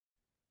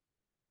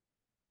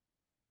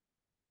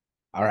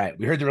All right,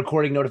 we heard the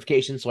recording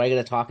notification, so I got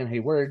to talk in hey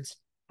words.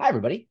 Hi,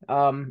 everybody.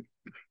 Welcome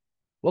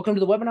to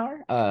the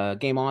webinar.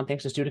 Game on.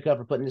 Thanks to Studica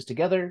for putting this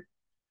together.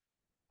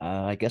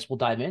 I guess we'll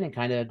dive in and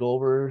kind of go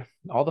over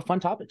all the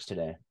fun topics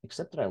today.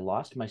 Except that I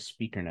lost my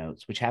speaker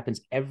notes, which happens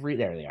there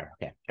they are.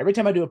 Okay, every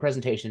time I do a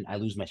presentation, I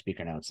lose my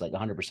speaker notes, like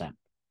 100%.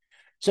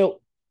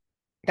 So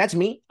that's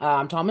me.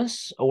 I'm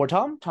Thomas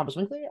Thomas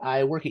Winkley.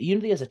 I work at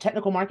Unity as a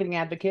technical marketing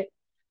advocate,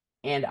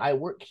 and I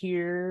work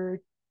here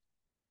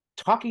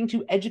talking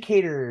to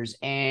educators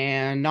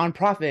and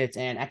nonprofits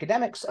and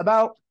academics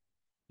about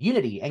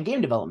Unity and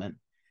game development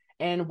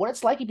and what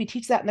it's like if you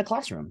teach that in the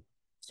classroom.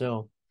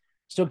 So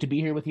stoked to be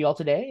here with you all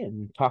today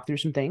and talk through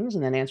some things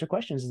and then answer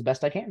questions as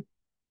best I can.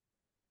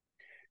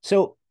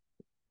 So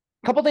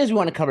a couple things we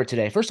want to cover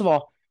today. First of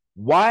all,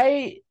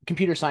 why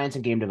computer science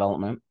and game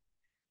development,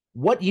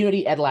 what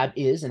Unity EdLab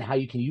is and how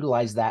you can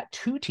utilize that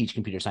to teach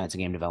computer science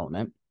and game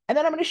development. And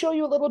then I'm going to show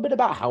you a little bit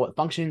about how it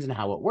functions and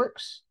how it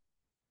works.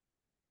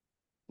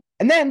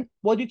 And then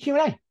we'll do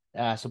Q&A.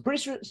 So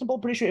pretty simple,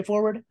 pretty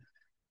straightforward.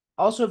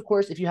 Also, of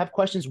course, if you have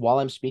questions while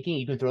I'm speaking,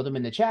 you can throw them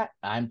in the chat.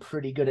 I'm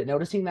pretty good at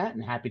noticing that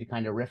and happy to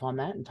kind of riff on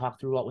that and talk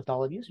through it with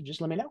all of you. So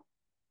just let me know.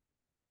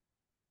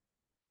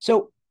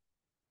 So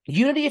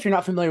Unity, if you're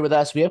not familiar with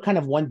us, we have kind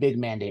of one big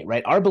mandate,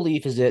 right? Our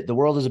belief is that the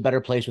world is a better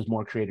place with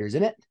more creators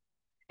in it.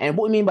 And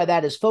what we mean by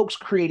that is folks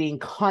creating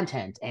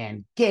content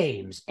and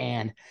games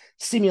and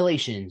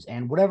simulations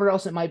and whatever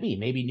else it might be,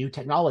 maybe new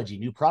technology,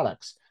 new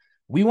products.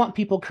 We want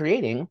people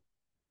creating.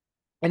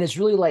 And it's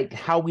really like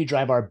how we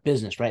drive our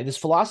business, right? This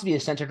philosophy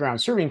is centered around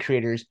serving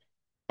creators,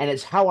 and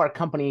it's how our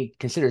company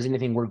considers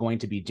anything we're going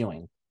to be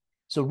doing.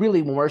 So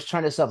really, when we're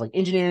trying to solve like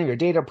engineering or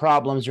data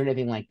problems or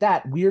anything like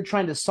that, we're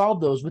trying to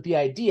solve those with the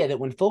idea that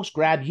when folks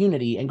grab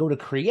Unity and go to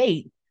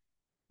create,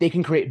 they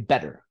can create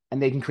better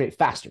and they can create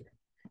faster.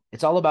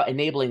 It's all about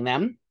enabling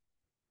them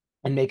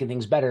and making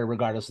things better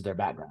regardless of their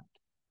background.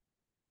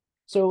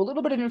 So a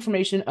little bit of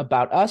information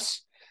about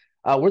us.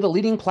 We're the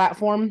leading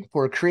platform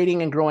for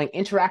creating and growing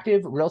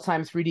interactive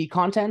real-time 3D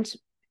content.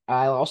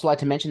 I also like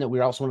to mention that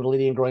we're also one of the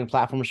leading and growing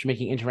platforms for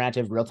making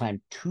interactive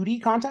real-time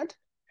 2D content.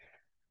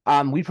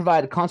 We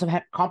provide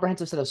a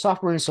comprehensive set of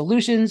software and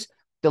solutions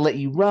that let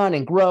you run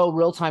and grow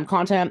real-time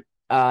content,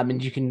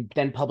 and you can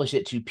then publish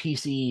it to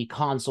PC,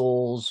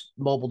 consoles,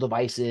 mobile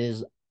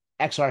devices,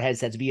 XR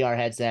headsets, VR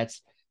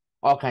headsets,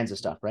 all kinds of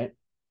stuff, right?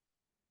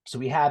 So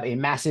we have a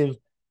massive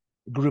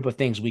group of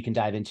things we can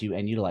dive into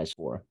and utilize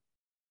for.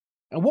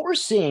 And what we're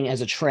seeing as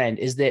a trend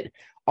is that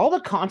all the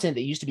content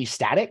that used to be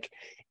static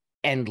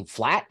and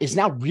flat is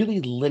now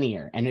really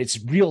linear and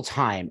it's real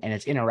time and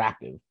it's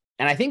interactive.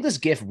 And I think this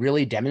GIF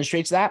really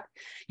demonstrates that.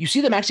 You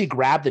see them actually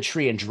grab the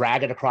tree and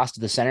drag it across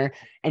to the center,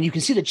 and you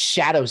can see the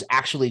shadows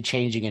actually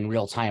changing in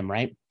real time,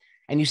 right?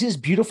 And you see this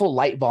beautiful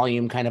light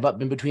volume kind of up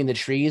in between the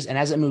trees. And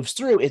as it moves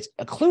through, it's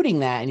occluding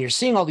that, and you're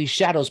seeing all these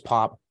shadows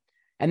pop.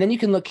 And then you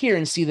can look here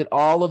and see that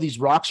all of these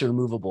rocks are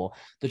movable.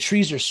 The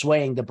trees are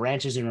swaying, the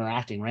branches are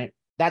interacting, right?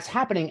 That's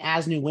happening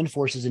as new wind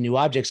forces and new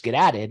objects get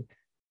added.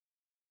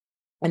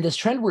 And this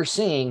trend we're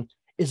seeing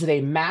is that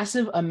a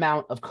massive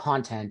amount of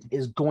content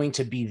is going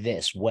to be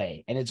this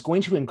way, and it's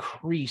going to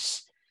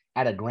increase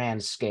at a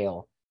grand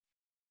scale.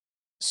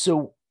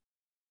 So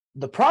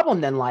the problem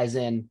then lies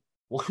in,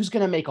 well, who's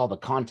going to make all the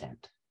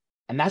content?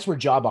 And that's where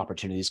job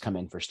opportunities come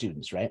in for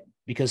students, right?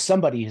 Because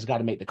somebody has got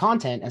to make the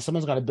content and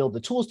someone's got to build the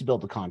tools to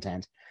build the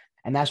content.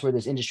 And that's where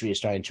this industry is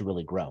starting to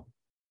really grow.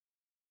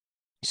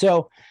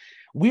 So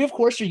we, of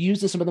course, are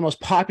used in some of the most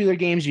popular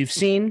games you've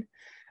seen.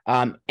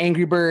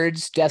 Angry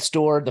Birds, Death's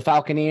Door, The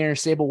Falconeer,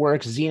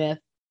 Sableworks, Zenith.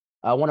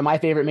 One of my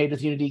favorite made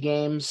with Unity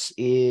games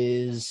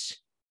is,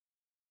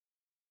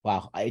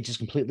 wow, I just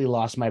completely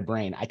lost my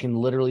brain. I can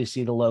literally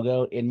see the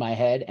logo in my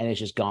head and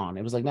it's just gone.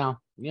 It was like, no,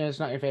 yeah, it's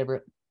not your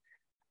favorite.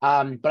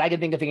 But I can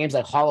think of games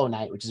like Hollow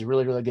Knight, which is a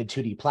really, really good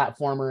 2D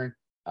platformer.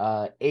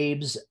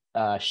 Abe's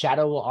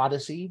Shadow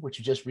Odyssey, which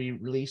was just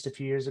released a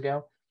few years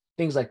ago.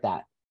 Things like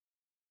that.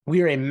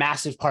 We are a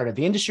massive part of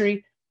the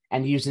industry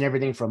and used in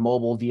everything from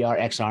mobile, VR,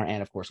 XR,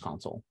 and of course,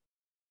 console.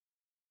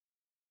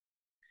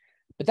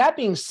 But that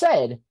being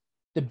said,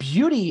 the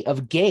beauty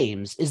of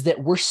games is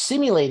that we're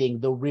simulating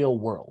the real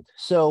world.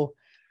 So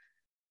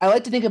I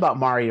like to think about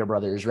Mario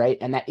Brothers, right?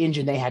 And that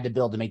engine they had to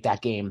build to make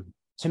that game.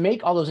 To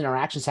make all those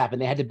interactions happen,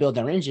 they had to build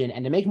their engine.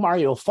 And to make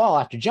Mario fall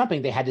after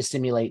jumping, they had to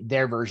simulate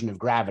their version of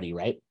gravity,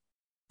 right?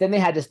 Then they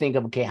had to think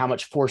of, okay, how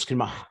much force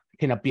can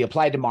be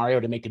applied to Mario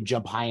to make him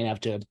jump high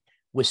enough to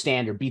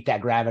withstand or beat that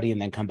gravity and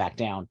then come back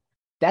down.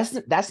 That's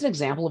an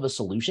example of a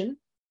solution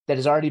that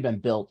has already been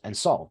built and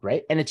solved,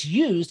 right? And it's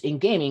used in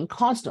gaming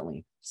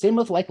constantly. Same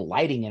with like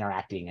lighting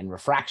interacting and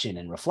refraction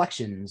and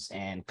reflections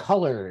and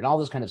color and all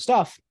this kind of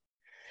stuff.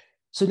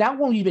 So now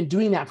when we've been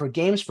doing that for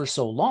games for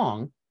so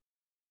long,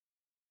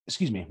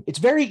 it's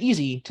very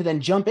easy to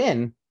then jump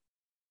in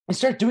and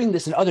start doing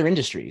this in other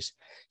industries.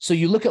 So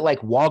you look at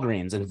like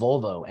Walgreens and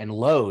Volvo and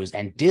Lowe's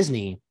and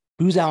Disney,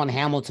 Booz Allen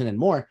Hamilton and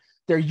more,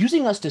 they're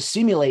using us to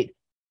simulate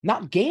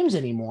not games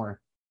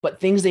anymore, but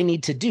things they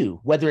need to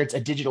do, whether it's a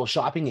digital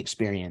shopping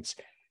experience,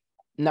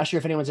 I'm not sure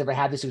if anyone's ever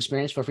had this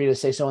experience. Feel free to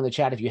say so in the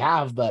chat if you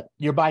have, but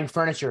you're buying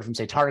furniture from,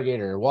 say, Target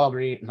or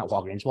Walgreens. Not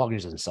Walgreens.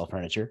 Walgreens doesn't sell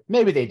furniture.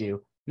 Maybe they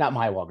do. Not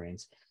my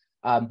Walgreens.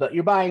 But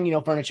you're buying,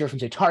 furniture from,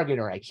 say, Target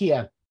or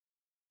IKEA,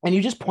 and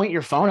you just point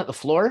your phone at the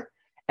floor,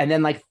 and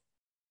then like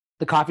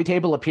the coffee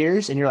table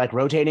appears, and you're like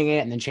rotating it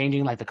and then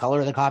changing like the color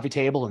of the coffee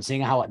table and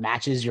seeing how it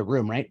matches your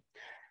room, right?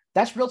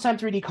 That's real-time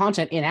 3D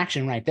content in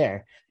action right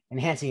there,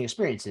 enhancing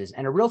experiences.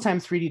 And a real-time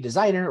 3D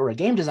designer or a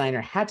game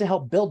designer had to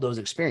help build those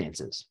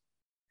experiences.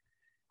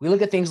 We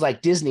look at things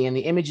like Disney, and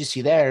the image you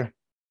see there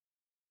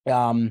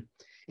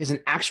is an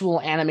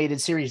actual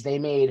animated series they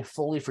made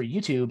fully for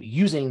YouTube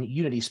using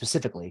Unity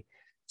specifically.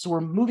 So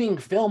we're moving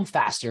film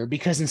faster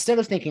because instead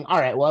of thinking, all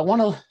right, well, I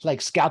want to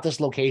like scout this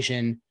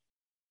location,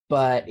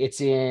 but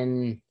it's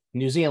in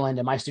New Zealand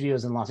and my studio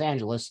is in Los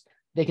Angeles,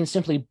 they can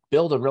simply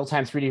build a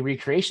real-time 3D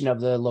recreation of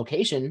the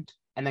location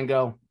and then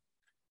go,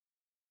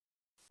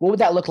 what would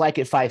that look like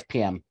at 5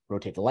 p.m.?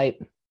 Rotate the light.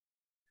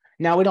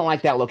 Now we don't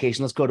like that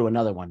location. Let's go to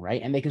another one,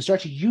 right? And they can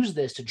start to use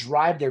this to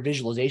drive their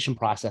visualization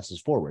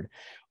processes forward.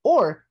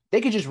 Or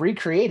they could just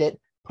recreate it,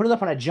 put it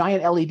up on a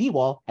giant LED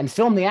wall, and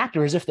film the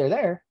actor as if they're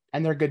there,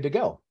 and they're good to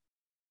go.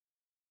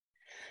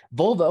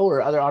 Volvo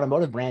or other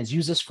automotive brands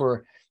use this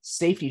for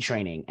safety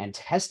training and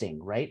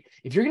testing, right?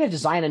 If you're going to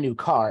design a new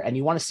car and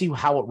you want to see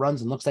how it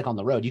runs and looks like on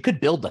the road, you could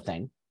build the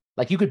thing.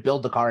 Like you could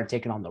build the car and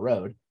take it on the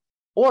road.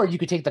 Or you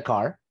could take the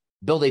car,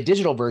 build a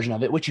digital version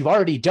of it, which you've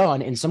already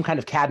done in some kind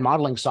of CAD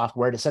modeling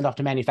software to send off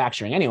to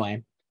manufacturing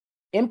anyway,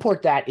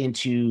 import that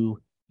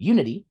into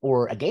Unity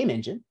or a game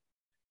engine,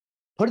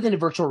 put it into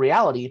virtual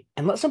reality,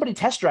 and let somebody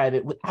test drive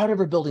it without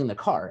ever building the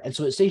car. And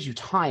so it saves you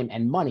time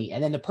and money.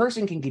 And then the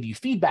person can give you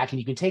feedback, and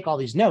you can take all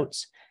these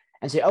notes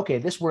and say, okay,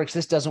 this works,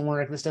 this doesn't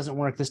work, this doesn't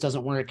work, this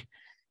doesn't work.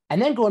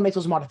 And then go and make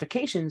those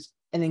modifications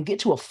and then get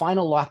to a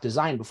final lock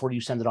design before you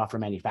send it off for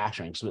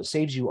manufacturing. So it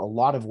saves you a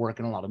lot of work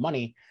and a lot of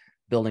money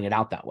building it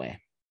out that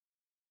way.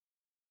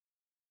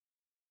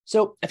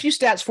 So a few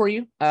stats for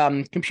you.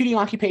 Computing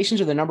occupations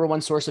are the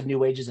 #1 source of new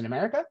wages in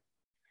America.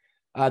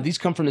 These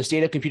come from the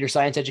State of Computer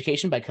Science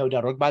Education by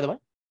code.org, by the way.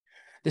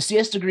 The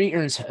CS degree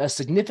earns a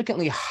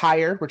significantly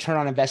higher return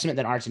on investment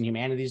than arts and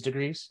humanities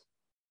degrees,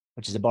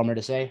 which is a bummer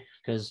to say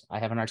because I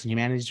have an arts and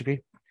humanities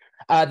degree.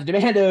 The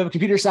demand of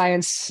computer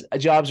science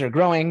jobs are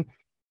growing.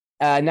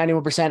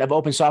 91% of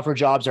open software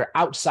jobs are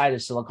outside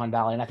of Silicon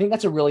Valley. And I think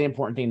that's a really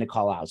important thing to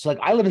call out. So like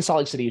I live in Salt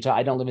Lake City, Utah.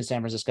 I don't live in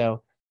San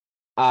Francisco.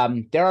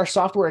 There are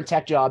software and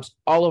tech jobs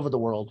all over the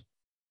world.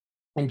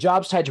 And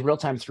jobs tied to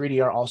real-time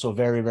 3D are also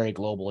very, very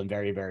global and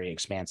very, very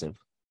expansive.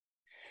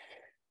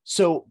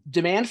 So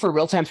demand for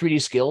real-time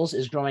 3D skills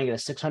is growing at a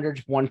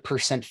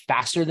 601%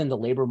 faster than the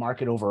labor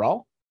market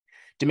overall.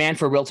 Demand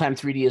for real-time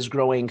 3D is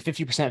growing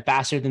 50%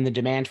 faster than the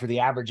demand for the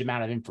average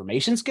amount of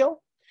information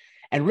skill.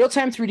 And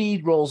real-time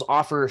 3D roles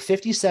offer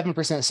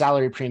 57%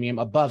 salary premium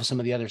above some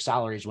of the other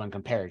salaries when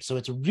compared. So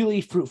it's a really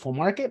fruitful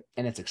market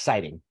and it's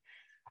exciting.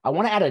 I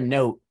want to add a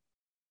note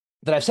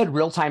that I've said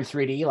real-time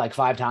 3D like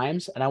 5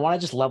 times, and I want to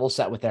just level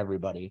set with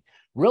everybody.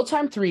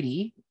 Real-time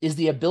 3D is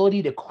the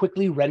ability to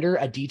quickly render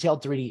a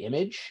detailed 3D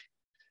image.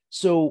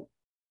 So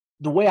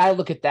the way I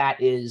look at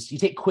that is you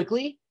take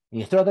quickly and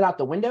you throw that out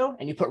the window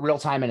and you put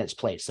real-time in its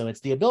place. So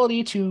it's the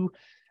ability to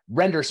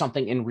render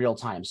something in real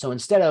time. So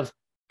instead of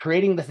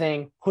creating the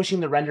thing, pushing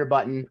the render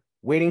button,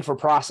 waiting for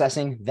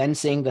processing, then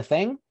seeing the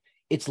thing,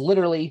 it's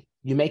literally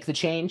you make the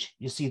change,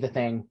 you see the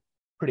thing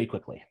pretty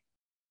quickly.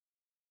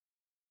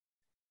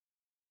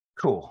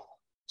 Cool.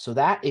 So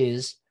that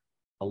is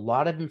a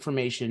lot of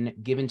information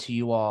given to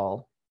you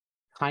all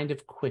kind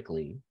of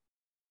quickly.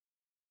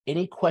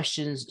 Any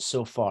questions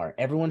so far?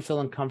 Everyone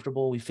feeling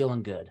comfortable? We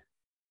feeling good?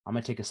 I'm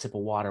going to take a sip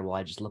of water while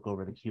I just look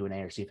over the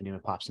Q&A or see if anyone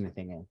pops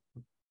anything in.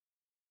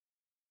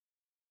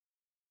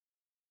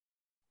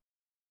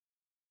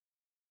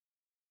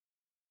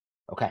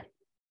 Okay.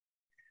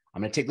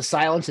 I'm going to take the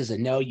silence as a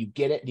no, you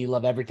get it. You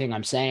love everything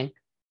I'm saying.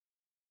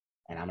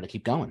 And I'm going to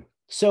keep going.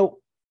 So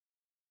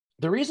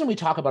the reason we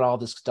talk about all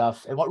this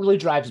stuff and what really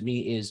drives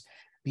me is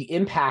the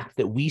impact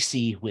that we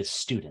see with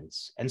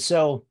students. And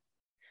so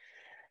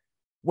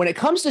when it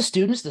comes to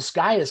students, the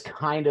sky is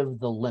kind of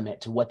the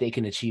limit to what they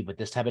can achieve with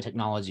this type of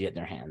technology at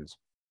their hands.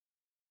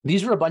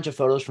 These are a bunch of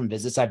photos from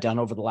visits I've done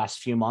over the last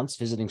few months,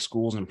 visiting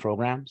schools and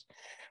programs,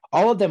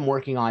 all of them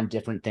working on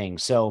different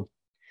things. So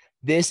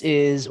this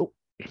is,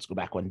 let's go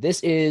back one.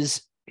 This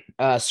is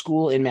a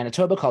school in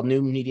Manitoba called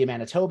New Media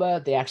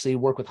Manitoba. They actually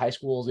work with high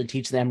schools and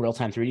teach them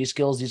real-time 3D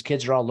skills. These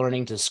kids are all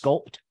learning to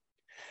sculpt.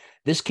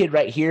 This kid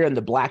right here in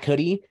the black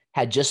hoodie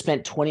had just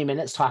spent 20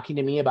 minutes talking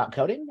to me about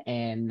coding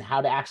and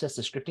how to access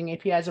the scripting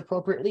APIs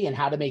appropriately and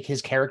how to make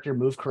his character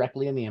move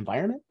correctly in the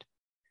environment.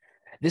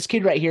 This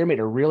kid right here made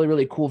a really,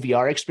 really cool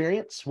VR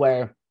experience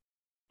where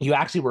you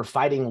actually were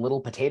fighting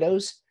little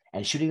potatoes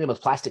and shooting them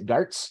with plastic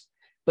darts.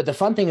 But the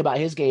fun thing about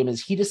his game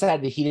is he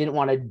decided that he didn't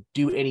want to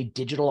do any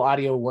digital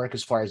audio work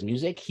as far as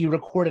music. He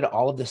recorded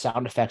all of the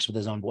sound effects with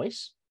his own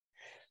voice.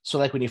 So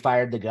like when he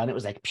fired the gun, it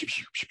was like,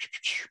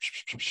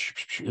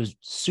 it was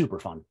super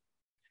fun.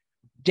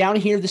 Down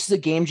here, this is a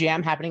game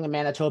jam happening in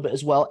Manitoba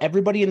as well.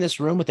 Everybody in this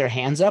room with their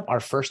hands up are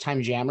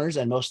first-time jammers,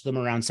 and most of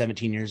them around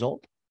 17 years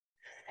old.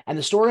 And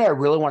the story I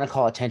really want to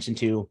call attention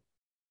to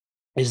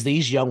is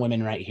these young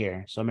women right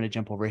here. So I'm going to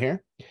jump over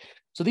here.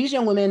 So these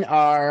young women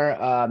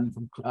are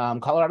from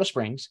Colorado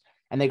Springs,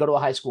 and they go to a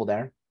high school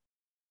there.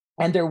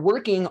 And they're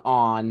working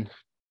on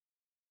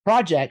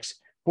projects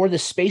for the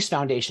Space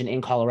Foundation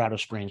in Colorado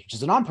Springs, which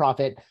is a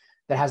nonprofit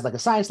that has like a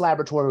science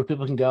laboratory where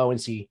people can go and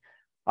see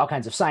all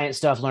kinds of science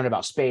stuff, learn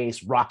about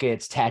space,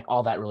 rockets, tech,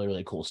 all that really,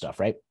 really cool stuff,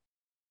 right?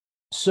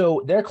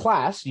 So their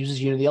class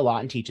uses Unity a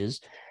lot and teaches,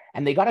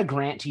 and they got a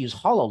grant to use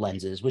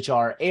HoloLenses, which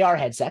are AR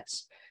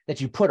headsets that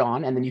you put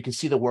on, and then you can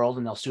see the world,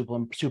 and they'll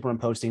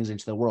superimpose things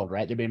into the world,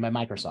 right? They're made by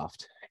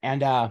Microsoft.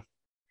 And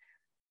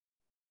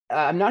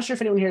I'm not sure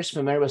if anyone here is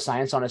familiar with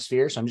Science on a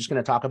Sphere, so I'm just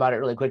going to talk about it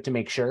really quick to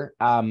make sure.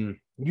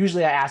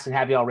 Usually I ask and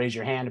have you all raise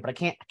your hand, but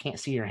I can't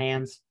see your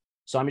hands.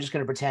 So I'm just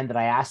going to pretend that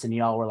I asked and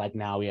y'all were like,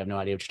 no, we have no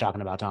idea what you're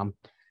talking about, Tom.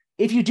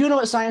 If you do know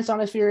what Science on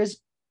a Sphere is,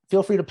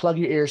 feel free to plug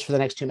your ears for the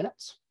next 2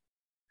 minutes.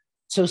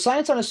 So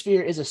Science on a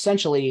Sphere is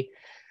essentially,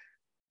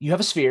 you have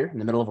a sphere in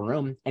the middle of a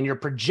room and you're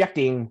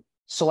projecting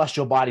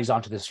celestial bodies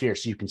onto the sphere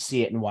so you can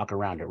see it and walk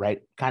around it,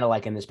 right? Kind of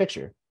like in this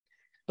picture.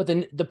 But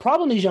then the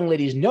problem these young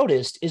ladies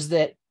noticed is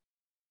that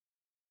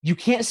you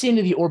can't see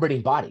into the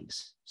orbiting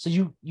bodies. So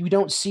you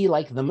don't see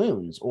like the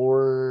moons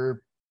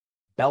or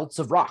belts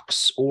of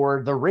rocks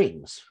or the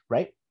rings,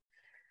 right?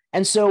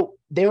 And so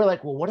they were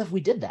like, well, what if we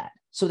did that?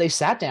 So they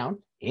sat down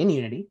in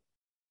Unity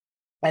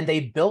and they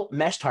built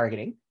mesh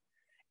targeting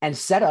and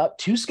set up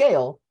to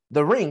scale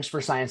the rings for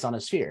Science on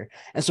a Sphere.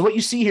 And so what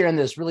you see here in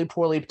this really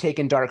poorly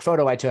taken dark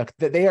photo I took,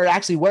 that they are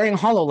actually wearing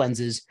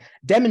HoloLenses,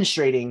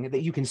 demonstrating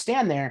that you can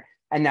stand there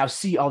and now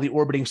see all the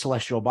orbiting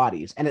celestial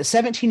bodies. And at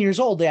 17 years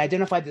old, they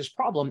identified this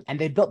problem and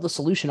they built the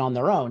solution on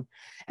their own.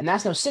 And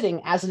that's now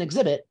sitting as an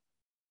exhibit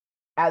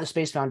at the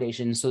Space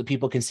Foundation so that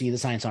people can see the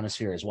Science on a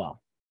Sphere as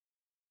well.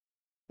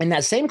 In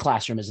that same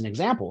classroom, as an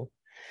example,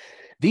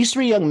 these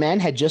 3 young men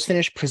had just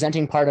finished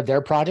presenting part of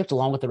their project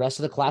along with the rest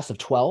of the class of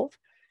 12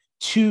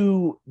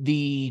 to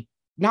the,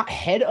 not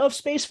head of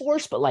Space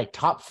Force, but like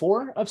top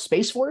 4 of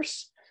Space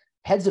Force,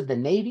 heads of the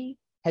Navy,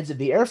 heads of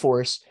the Air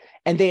Force.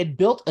 And they had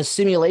built a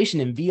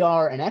simulation in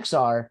VR and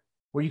XR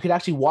where you could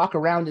actually walk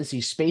around and see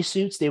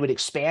spacesuits. They would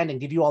expand and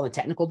give you all the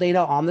technical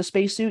data on the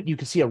spacesuit. You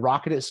could see a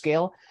rocket at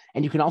scale,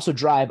 and you can also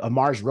drive a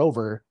Mars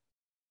rover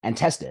and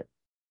test it.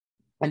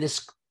 And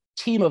this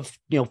team of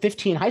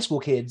 15 high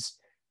school kids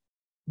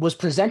was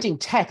presenting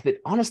tech that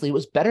honestly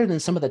was better than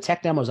some of the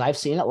tech demos I've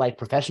seen at like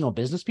professional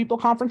business people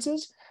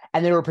conferences.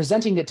 And they were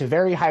presenting it to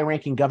very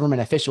high-ranking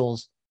government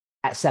officials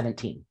at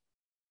 17.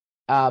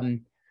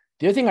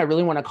 The other thing I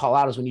really want to call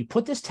out is when you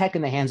put this tech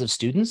in the hands of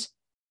students,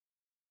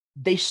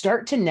 they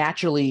start to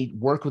naturally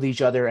work with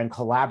each other and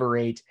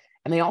collaborate.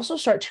 And they also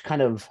start to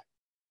kind of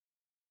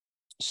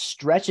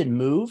stretch and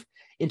move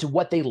into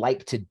what they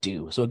like to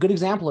do. So a good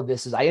example of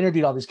this is I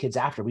interviewed all these kids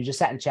after. We just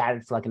sat and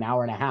chatted for like an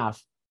hour and a half.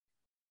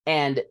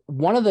 And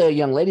one of the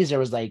young ladies there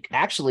was like,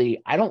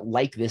 actually, I don't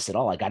like this at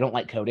all. Like, I don't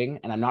like coding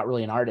and I'm not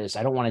really an artist.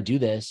 I don't want to do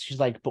this. She's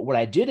like, but what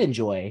I did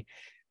enjoy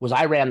was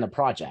I ran the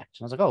project.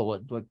 And I was like,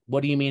 oh,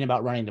 what do you mean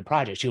about running the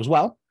project? She goes,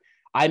 well,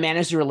 I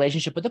managed the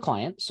relationship with the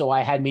client. So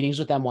I had meetings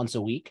with them once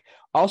a week.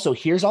 Also,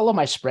 here's all of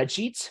my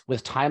spreadsheets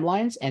with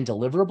timelines and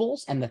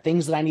deliverables and the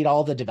things that I need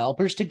all the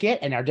developers to get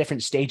and our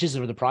different stages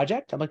of the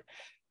project. I'm like,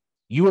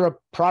 you were a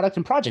product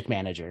and project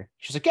manager.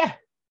 She's like, yeah.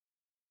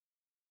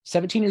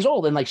 17 years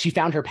old. And like, she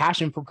found her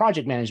passion for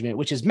project management,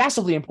 which is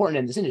massively important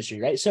in this industry,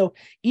 right? So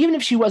even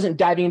if she wasn't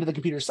diving into the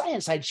computer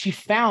science side, she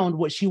found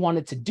what she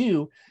wanted to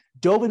do,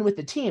 dove in with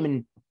the team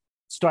and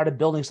started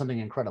building something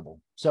incredible.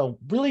 So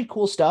really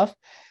cool stuff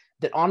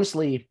that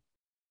honestly,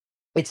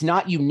 it's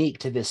not unique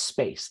to this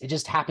space. It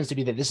just happens to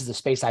be that this is the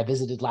space I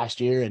visited last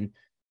year and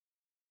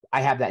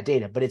I have that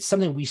data, but it's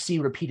something we see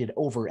repeated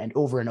over and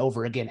over and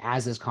over again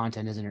as this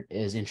content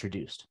is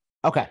introduced.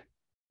 Okay.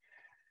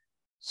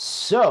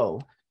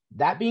 So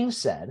that being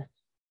said,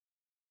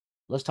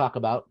 let's talk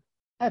about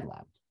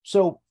EdLab.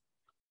 So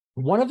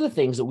one of the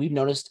things that we've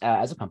noticed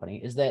as a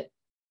company is that,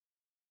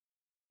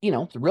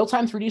 the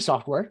real-time 3D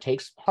software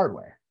takes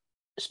hardware,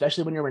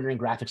 especially when you're rendering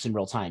graphics in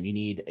real time. You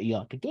need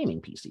like a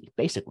gaming PC,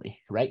 basically,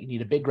 right? You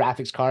need a big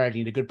graphics card,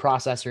 you need a good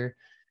processor,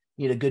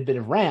 you need a good bit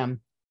of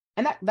RAM,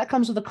 and that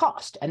comes with a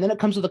cost. And then it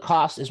comes with a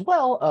cost as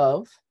well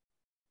of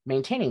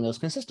maintaining those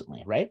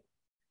consistently, right?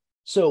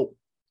 So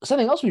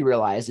something else we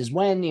realized is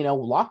when,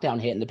 lockdown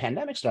hit and the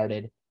pandemic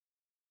started,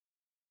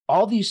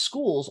 all these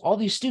schools, all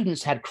these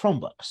students had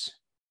Chromebooks.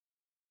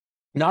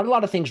 Not a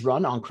lot of things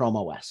run on Chrome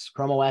OS.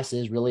 Chrome OS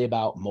is really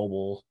about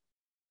mobile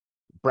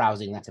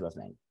browsing, that type of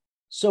thing.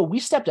 So we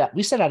set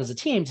out as a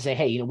team to say,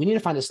 hey, we need to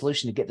find a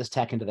solution to get this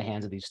tech into the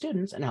hands of these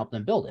students and help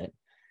them build it.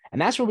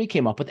 And that's where we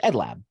came up with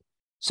EdLab.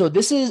 So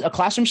this is a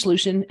classroom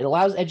solution. It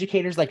allows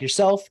educators like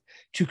yourself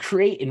to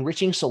create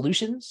enriching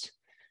solutions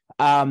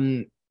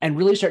and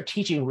really start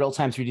teaching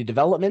real-time 3D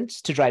development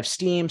to drive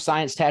STEAM,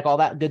 science, tech, all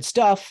that good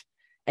stuff.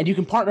 And you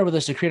can partner with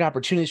us to create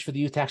opportunities for the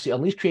youth to actually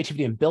unleash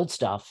creativity and build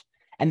stuff.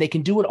 And they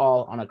can do it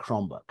all on a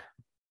Chromebook.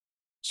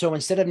 So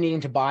instead of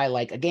needing to buy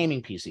like a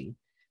gaming PC,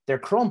 their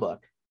Chromebook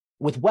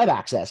with web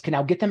access can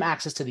now get them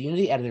access to the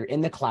Unity editor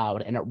in the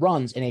cloud, and it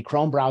runs in a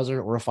Chrome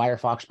browser or a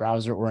Firefox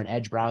browser or an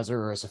Edge browser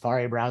or a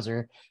Safari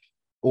browser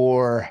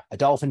or a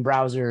Dolphin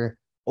browser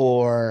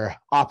or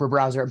Opera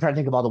browser. I'm trying to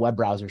think of all the web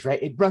browsers,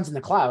 right? It runs in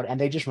the cloud and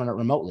they just run it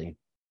remotely,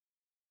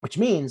 which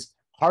means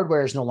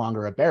hardware is no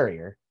longer a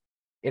barrier.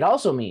 It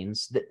also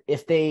means that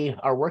if they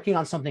are working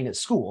on something at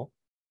school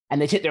and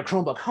they take their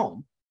Chromebook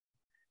home,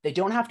 they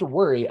don't have to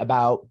worry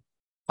about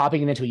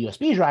popping it into a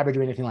USB drive or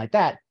doing anything like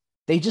that.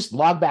 They just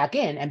log back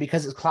in, and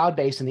because it's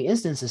cloud-based and the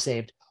instance is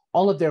saved,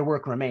 all of their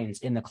work remains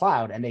in the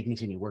cloud and they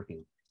continue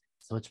working.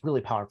 So it's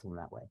really powerful in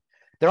that way.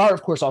 There are,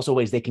 of course, also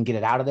ways they can get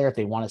it out of there if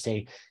they want to,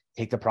 say,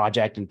 take the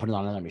project and put it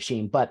on another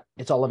machine, but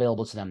it's all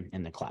available to them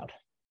in the cloud.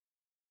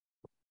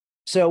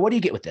 So what do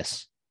you get with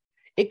this?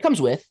 It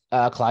comes with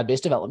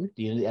cloud-based development,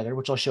 the Unity editor,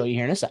 which I'll show you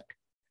here in a sec.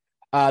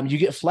 You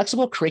get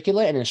flexible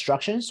curricula and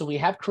instructions. So we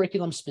have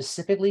curriculum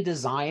specifically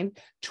designed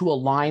to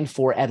align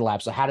for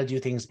EdLab, so how to do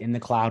things in the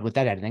cloud with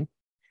that editing.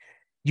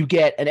 You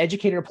get an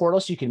educator portal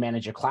so you can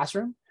manage your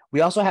classroom.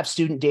 We also have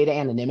student data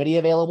anonymity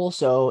available.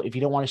 So if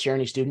you don't want to share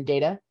any student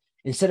data,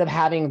 instead of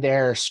having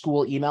their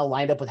school email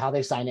lined up with how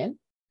they sign in,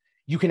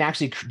 you can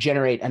actually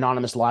generate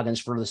anonymous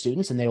logins for the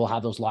students, and they will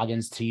have those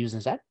logins to use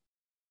instead.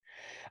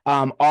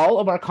 All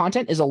of our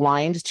content is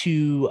aligned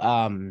to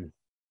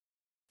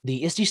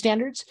the ISTE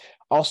standards.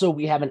 Also,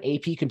 we have an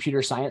AP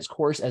Computer Science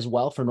course as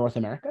well for North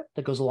America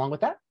that goes along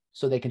with that.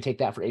 So they can take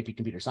that for AP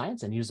Computer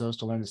Science and use those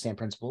to learn the same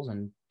principles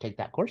and take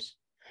that course.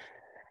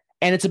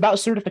 And it's about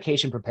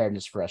certification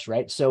preparedness for us,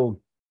 right? So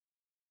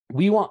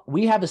we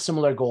have a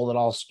similar goal that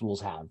all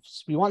schools have.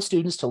 We want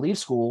students to leave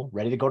school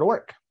ready to go to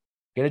work,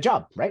 get a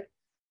job, right?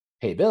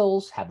 Pay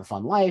bills, have a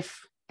fun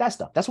life, that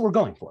stuff. That's what we're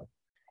going for.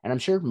 And I'm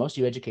sure most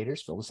of you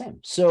educators feel the same.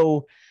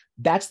 So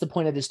that's the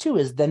point of this too,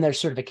 is then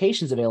there's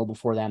certifications available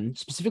for them,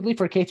 specifically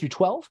for K through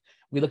 12.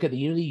 We look at the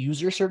Unity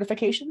user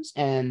certifications,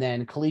 and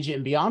then collegiate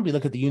and beyond, we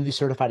look at the Unity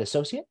certified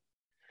associate.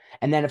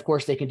 And then of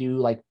course they can do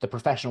like the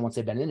professional once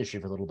they've been in the industry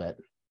for a little bit.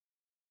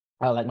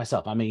 Like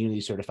myself, I'm a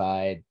Unity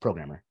certified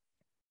programmer.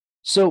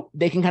 So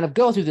they can kind of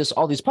go through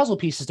all these puzzle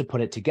pieces to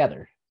put it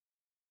together.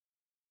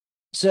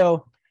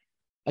 So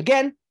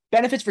again,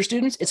 benefits for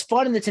students, it's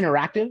fun and it's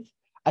interactive.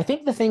 I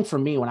think the thing for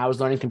me when I was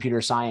learning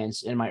computer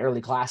science in my early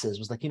classes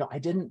was like, I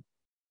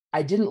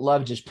didn't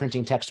love just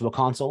printing text to a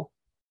console.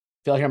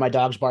 If you'll hear my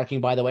dogs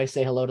barking, by the way,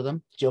 say hello to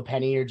them. Joe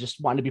Penny, or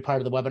just wanting to be part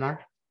of the webinar.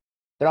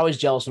 They're always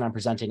jealous when I'm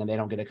presenting and they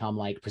don't get to come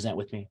like present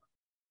with me.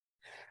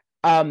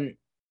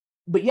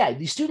 But yeah,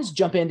 these students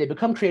jump in, they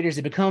become creators,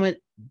 they become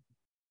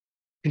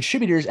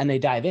contributors, and they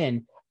dive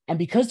in. And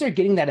because they're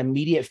getting that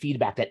immediate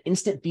feedback, that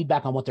instant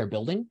feedback on what they're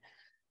building,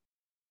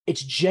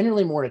 it's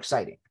generally more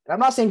exciting. I'm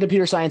not saying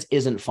computer science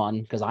isn't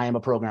fun, because I am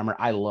a programmer.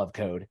 I love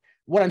code.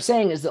 What I'm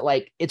saying is that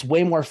like it's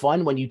way more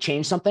fun when you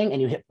change something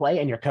and you hit play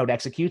and your code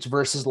executes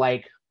versus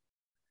like,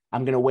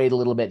 I'm going to wait a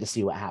little bit to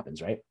see what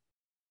happens, right?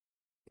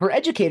 For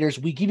educators,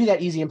 we give you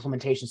that easy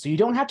implementation. So you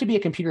don't have to be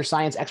a computer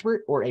science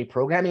expert or a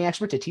programming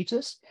expert to teach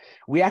this.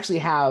 We actually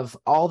have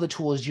all the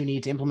tools you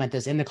need to implement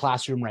this in the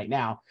classroom right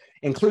now,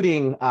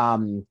 including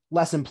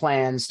lesson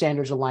plans,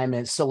 standards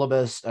alignment,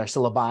 syllabus, or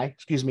syllabi,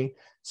 excuse me,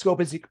 scope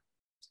and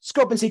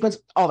sequence,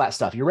 all that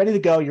stuff. You're ready to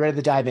go. You're ready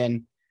to dive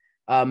in.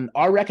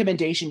 Our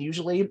recommendation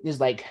usually is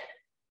like,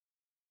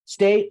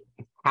 stay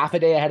half a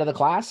day ahead of the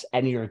class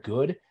and you're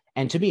good.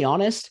 And to be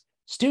honest,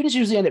 students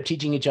usually end up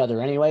teaching each other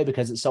anyway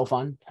because it's so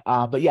fun.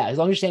 But yeah, as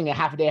long as you're staying a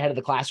half a day ahead of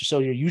the class or so,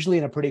 you're usually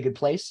in a pretty good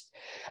place.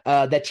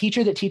 That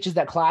teacher that teaches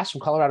that class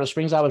from Colorado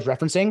Springs I was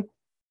referencing,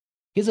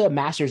 he's a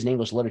master's in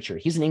English literature.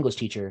 He's an English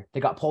teacher that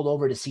got pulled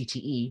over to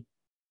CTE.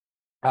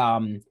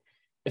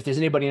 If there's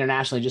anybody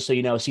internationally, just so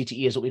you know,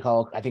 CTE is what we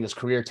call, I think it's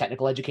career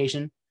technical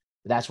education.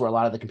 That's where a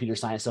lot of the computer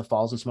science stuff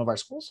falls in some of our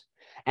schools.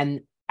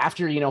 And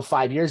after,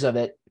 5 years of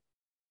it,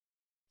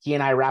 he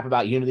and I rap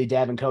about Unity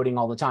dev and coding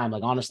all the time.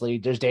 Like, honestly,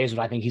 there's days when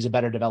I think he's a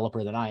better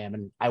developer than I am,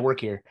 and I work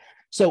here.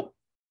 So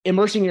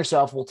immersing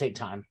yourself will take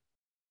time,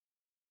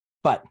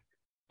 but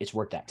it's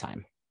worth that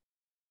time.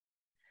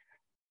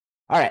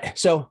 All right,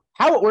 so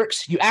how it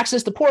works, you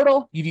access the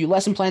portal, you view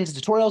lesson plans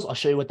and tutorials. I'll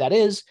show you what that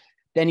is.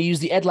 Then you use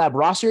the EdLab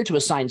roster to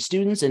assign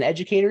students and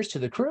educators to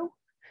the crew.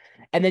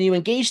 And then you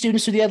engage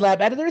students through the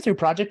EdLab editor through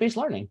project-based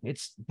learning.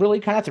 It's really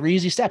kind of 3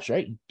 easy steps,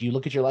 right? You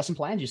look at your lesson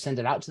plans, you send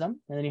it out to them,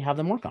 and then you have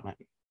them work on it.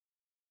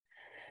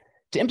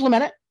 To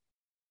implement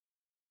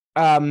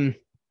it,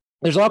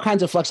 there's all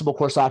kinds of flexible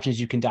course options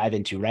you can dive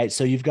into, right?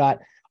 So you've got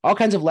all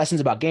kinds of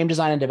lessons about game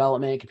design and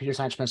development, computer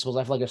science principles.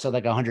 I feel like I've said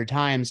like 100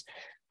 times,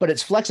 but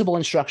it's flexible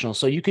instructional.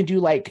 So you can do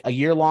like a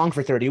year long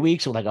for 30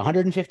 weeks with like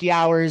 150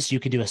 hours. You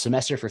can do a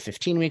semester for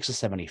 15 weeks with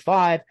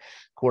 75,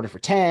 quarter for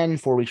 10,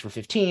 4 weeks for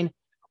 15.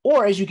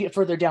 Or as you get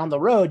further down the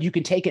road, you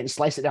can take it and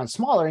slice it down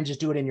smaller and just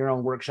do it in your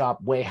own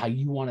workshop way, how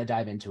you want to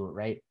dive into it,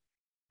 right?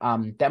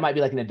 That might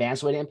be like an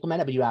advanced way to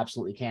implement it, but you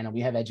absolutely can. And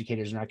we have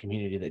educators in our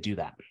community that do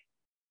that.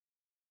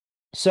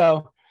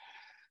 So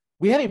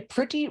we have a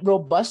pretty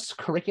robust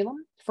curriculum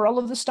for all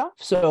of this stuff.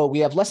 So we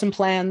have lesson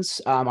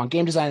plans on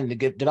game design and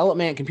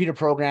development, computer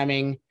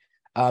programming,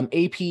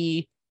 AP,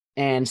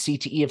 and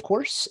CTE, of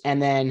course.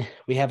 And then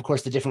we have, of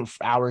course, the different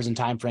hours and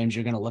time frames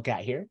you're going to look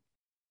at here.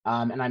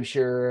 And I'm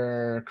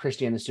sure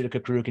Christy and the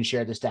Studica crew can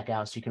share this deck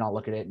out so you can all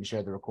look at it and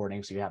share the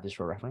recording so you have this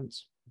for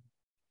reference.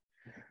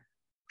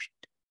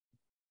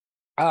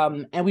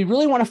 And we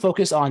really want to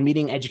focus on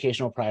meeting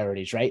educational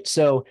priorities, right?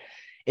 So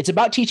it's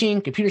about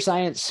teaching computer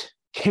science,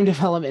 game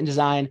development and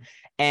design,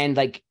 and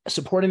like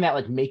supporting that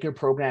like maker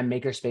program,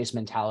 maker space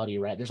mentality,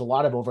 right? There's a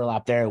lot of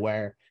overlap there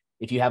where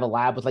if you have a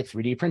lab with like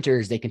 3D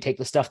printers, they can take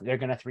the stuff that they're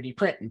going to 3D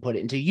print and put it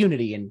into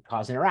Unity and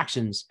cause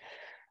interactions.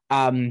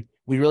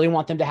 We really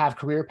want them to have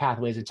career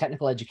pathways and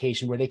technical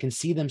education where they can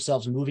see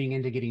themselves moving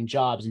into getting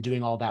jobs and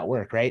doing all that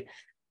work, right?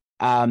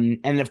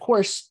 And of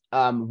course,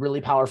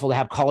 really powerful to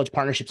have college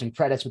partnerships and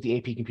credits with the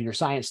AP computer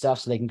science stuff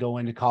so they can go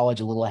into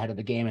college a little ahead of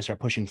the game and start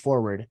pushing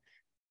forward.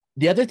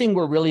 The other thing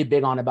we're really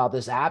big on about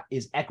this app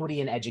is equity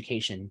in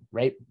education,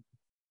 right?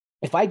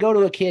 If I go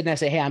to a kid and I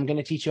say, hey, I'm going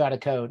to teach you how to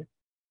code,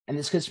 and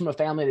this kid's from a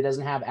family that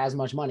doesn't have as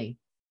much money,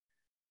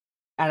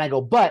 and I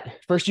go, but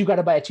first you've got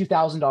to buy a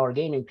 $2,000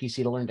 gaming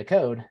PC to learn to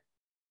code.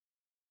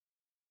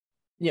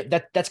 Yeah,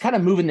 that's kind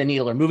of moving the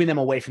needle or moving them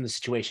away from the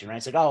situation, right?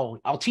 It's like, oh,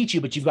 I'll teach you,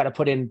 but you've got to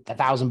put in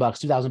 $1,000,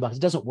 $2,000. It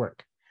doesn't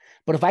work.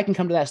 But if I can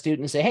come to that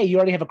student and say, hey, you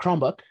already have a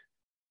Chromebook.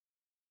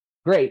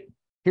 Great.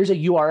 Here's a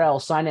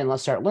URL, sign in,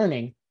 let's start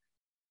learning.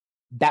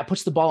 That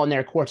puts the ball in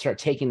their court, start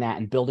taking that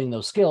and building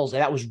those skills.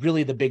 And that was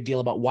really the big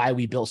deal about why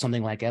we built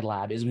something like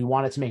EdLab is we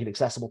wanted to make it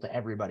accessible to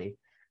everybody.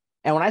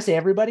 And when I say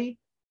everybody,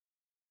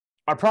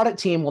 our product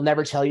team will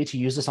never tell you to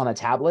use this on a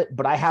tablet,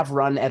 but I have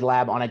run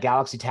EdLab on a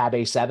Galaxy Tab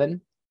A7.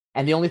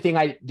 And the only thing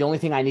I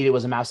needed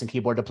was a mouse and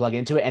keyboard to plug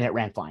into it, and it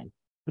ran fine.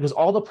 Because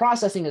all the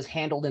processing is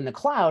handled in the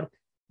cloud,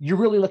 you're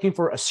really looking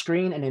for a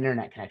screen and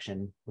internet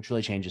connection, which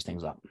really changes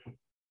things up.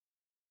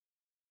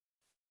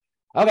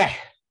 Okay,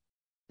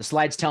 the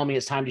slides tell me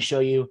it's time to show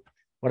you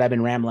what I've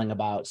been rambling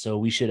about, so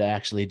we should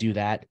actually do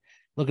that.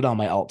 Look at all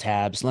my alt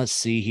tabs. Let's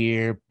see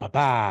here.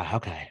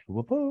 Okay.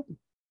 Whoop, whoop.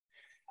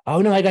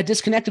 Oh no, I got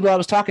disconnected while I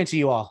was talking to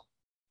you all.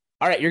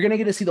 All right, you're going to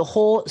get to see the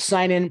whole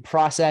sign-in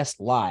process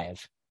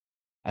live.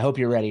 I hope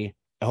you're ready.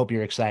 I hope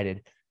you're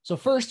excited. So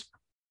first,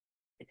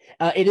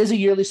 it is a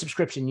yearly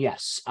subscription,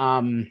 yes.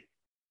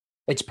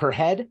 It's per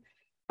head.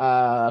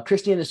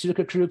 Christy and the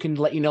Studica crew can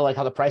let you know like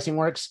how the pricing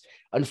works.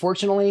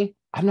 Unfortunately,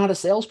 I'm not a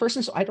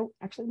salesperson, so I don't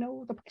actually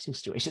know the pricing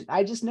situation.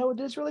 I just know it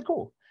is really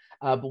cool.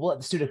 But we'll let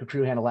the Studica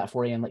crew handle that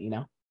for you and let you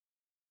know.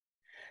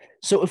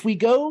 So if we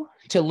go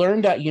to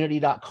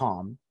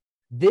learn.unity.com,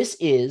 this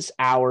is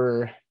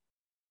our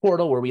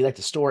portal where we like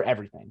to store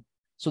everything.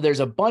 So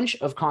there's a bunch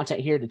of content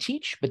here to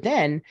teach, but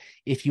then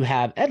if you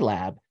have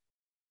EdLab,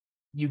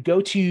 you go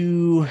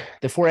to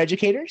the For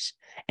Educators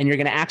and you're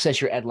going to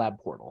access your EdLab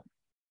portal.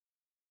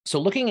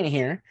 So looking in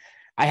here,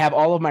 I have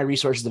all of my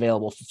resources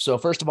available. So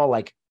first of all,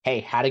 like,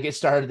 hey, how to get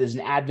started as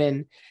an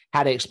admin,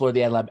 how to explore the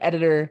EdLab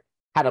editor,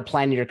 how to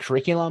plan your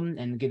curriculum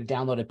and get to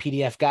download a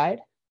PDF guide.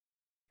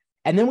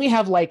 And then we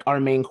have like our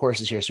main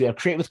courses here. So we have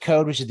Create with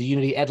Code, which is the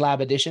Unity EdLab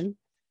edition.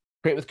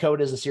 Create with Code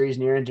is a series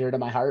near and dear to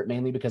my heart,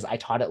 mainly because I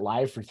taught it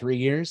live for 3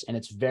 years and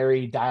it's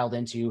very dialed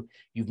into,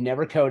 you've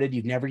never coded,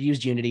 you've never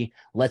used Unity,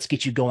 let's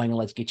get you going and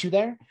let's get you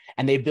there.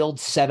 And they build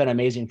 7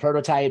 amazing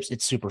prototypes.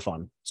 It's super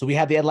fun. So we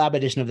have the EdLab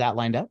edition of that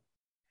lined up.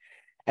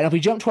 And if we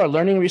jump to our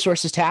learning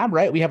resources tab,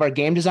 right, we have our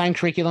game design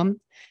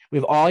curriculum. We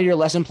have all your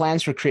lesson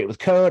plans for Create with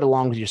Code,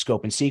 along with your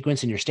scope and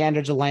sequence and your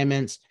standards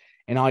alignments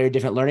and all your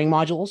different learning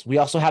modules. We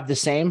also have the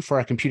same for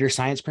our computer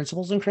science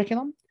principles and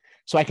curriculum.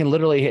 So I can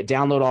literally hit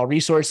download all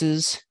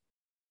resources.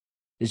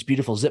 This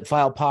beautiful zip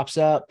file pops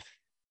up.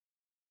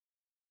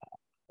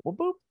 Boop,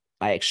 boop.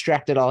 I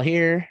extract it all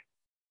here.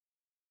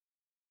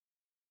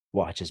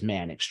 Watch as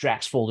man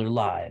extracts folder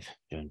live.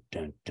 Dun,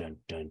 dun, dun,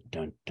 dun,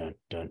 dun, dun,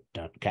 dun,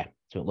 dun. Okay,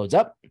 so it loads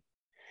up.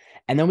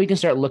 And then we can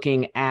start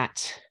looking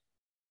at,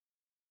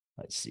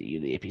 let's see,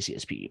 the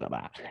APCSP, blah,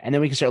 blah. And then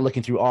we can start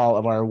looking through all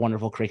of our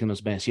wonderful curriculum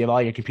spins. So you have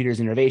all your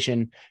computers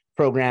innovation,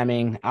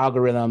 programming,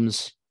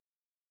 algorithms,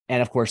 and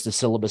of course the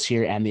syllabus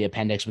here and the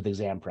appendix with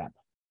exam prep.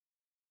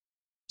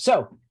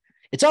 So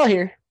it's all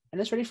here and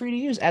it's ready for you to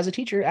use as a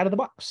teacher out of the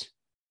box.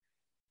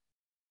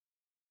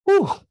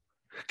 Whew.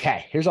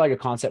 Okay, here's all your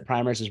concept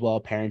primers as well.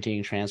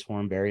 Parenting,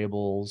 transform,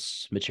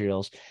 variables,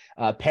 materials.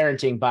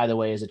 Parenting, by the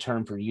way, is a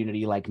term for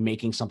Unity, like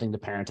making something the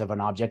parent of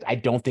an object. I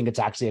don't think it's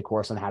actually a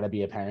course on how to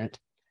be a parent.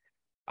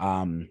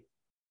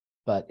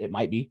 But it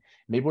might be.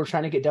 Maybe we're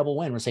trying to get double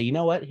win. We'll say, you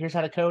know what? Here's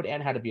how to code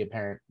and how to be a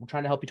parent. We're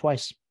trying to help you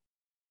twice.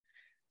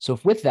 So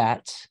with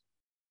that,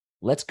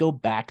 let's go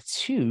back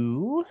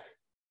to...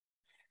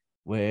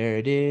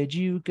 Where did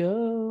you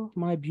go,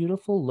 my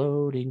beautiful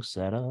loading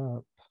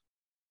setup?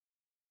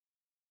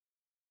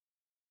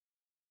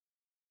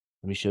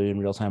 Let me show you in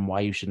real time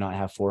why you should not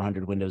have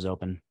 400 windows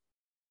open.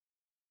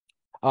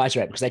 Oh, that's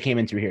right, because I came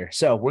in through here.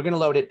 So we're going to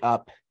load it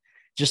up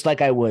just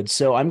like I would.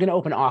 So I'm going to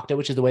open Okta,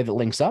 which is the way that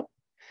links up.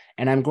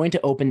 And I'm going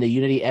to open the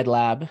Unity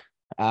EdLab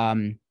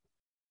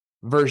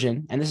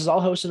version. And this is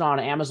all hosted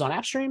on Amazon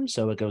AppStream.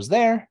 So it goes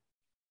there.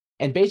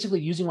 And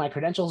basically using my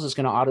credentials is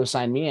going to auto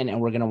sign me in,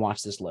 and we're going to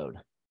watch this load.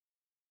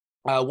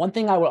 One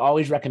thing I would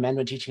always recommend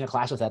when teaching a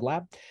class with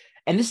EdLab,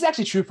 and this is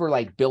actually true for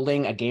like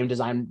building a game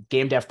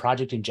dev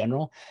project in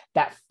general,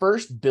 that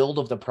first build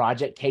of the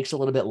project takes a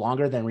little bit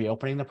longer than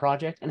reopening the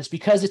project. And it's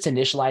because it's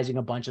initializing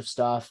a bunch of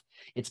stuff.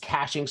 It's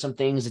caching some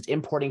things. It's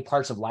importing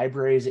parts of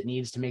libraries it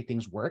needs to make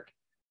things work.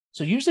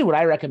 So usually what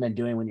I recommend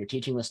doing when you're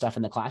teaching this stuff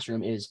in the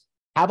classroom is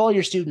have all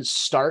your students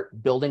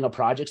start building a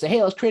project. Say,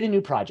 hey, let's create a new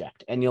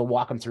project. And you'll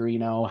walk them through, you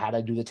know, how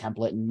to do the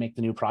template and make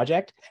the new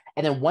project.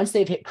 And then once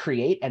they've hit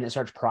create and it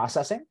starts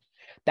processing,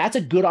 that's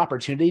a good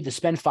opportunity to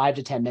spend 5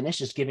 to 10 minutes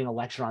just giving a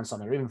lecture on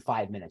something, or even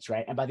 5 minutes,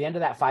 right? And by the end of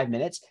that 5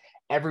 minutes,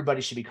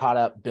 everybody should be caught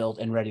up, built,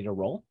 and ready to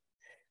roll.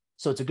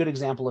 So it's a good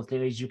example of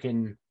things you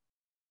can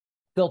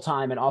fill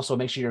time and also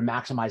make sure you're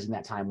maximizing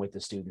that time with the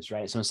students,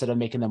 right? So instead of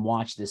making them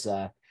watch this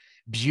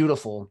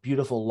beautiful,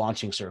 beautiful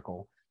launching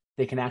circle,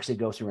 they can actually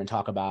go through and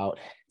talk about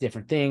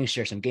different things,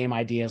 share some game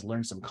ideas,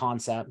 learn some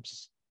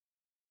concepts,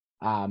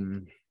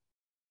 and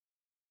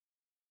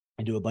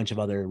do a bunch of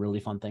other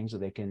really fun things that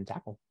they can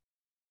tackle.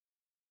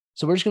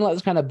 So we're just going to let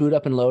this kind of boot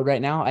up and load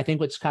right now. I think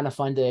what's kind of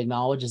fun to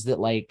acknowledge is that,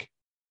 like,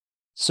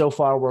 so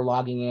far we're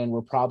logging in.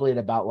 We're probably at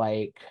about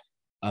like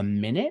a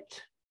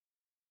minute.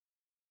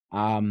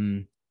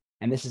 And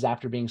this is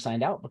after being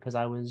signed out because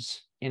I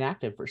was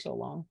inactive for so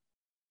long.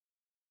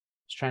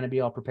 Just trying to be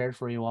all prepared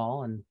for you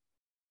all, and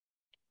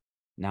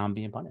now I'm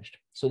being punished.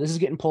 So this is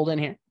getting pulled in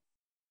here.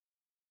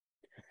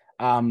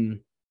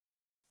 And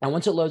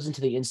once it loads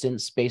into the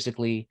instance,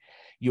 basically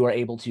you are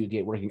able to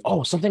get working.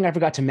 Oh, something I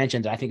forgot to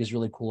mention that I think is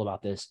really cool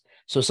about this.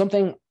 So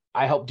something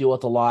I help deal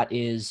with a lot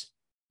is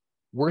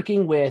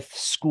working with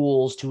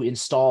schools to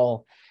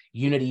install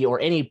Unity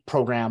or any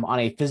program on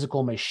a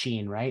physical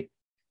machine, right?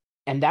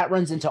 And that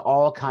runs into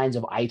all kinds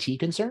of IT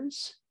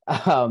concerns.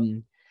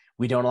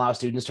 We don't allow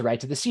students to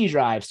write to the C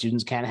drive.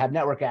 Students can't have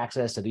network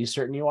access to these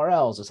certain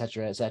URLs, et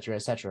cetera, et cetera,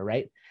 et cetera,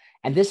 right?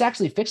 And this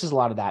actually fixes a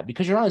lot of that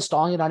because you're not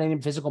installing it on any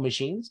physical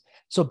machines.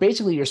 So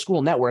basically your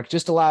school network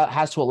just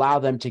has to allow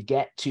them to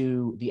get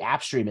to the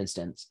AppStream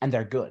instance, and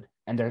they're good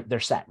and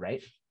they're set,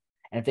 right?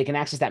 And if they can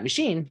access that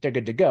machine, they're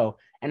good to go.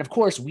 And of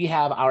course, we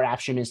have our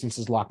AppStream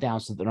instances locked down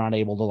so that they're not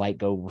able to like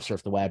go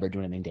surf the web or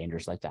do anything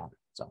dangerous like that.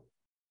 So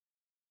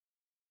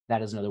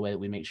that is another way that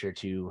we make sure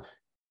to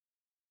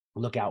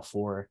look out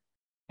for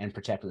and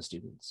protect the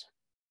students.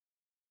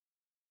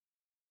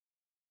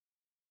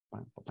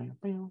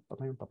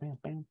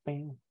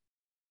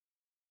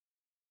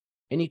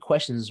 Any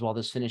questions while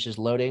this finishes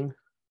loading?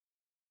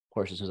 Of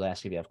course, as soon as I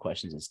ask if you have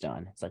questions, it's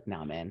done. It's like,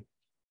 nah, man,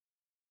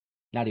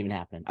 not even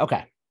happening.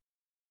 Okay.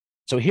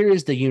 So here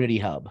is the Unity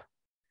Hub.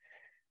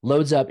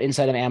 Loads up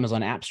inside of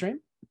Amazon AppStream.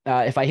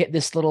 If I hit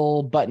this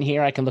little button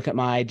here, I can look at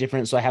my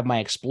different. So I have my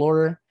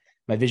Explorer,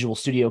 my Visual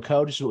Studio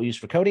Code, which is what we use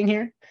for coding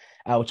here,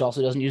 which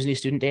also doesn't use any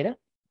student data.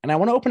 And I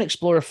want to open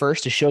Explorer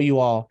first to show you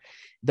all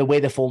the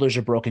way the folders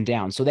are broken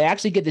down. So they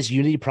actually get this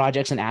Unity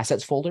projects and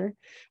assets folder,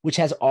 which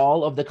has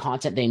all of the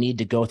content they need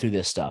to go through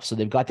this stuff. So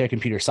they've got their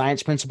computer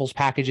science principles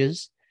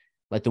packages,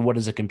 like the what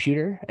is a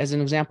computer as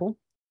an example,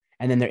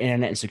 and then their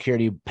internet and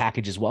security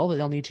package as well that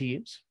they'll need to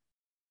use.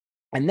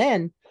 And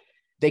then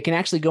they can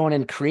actually go in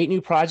and create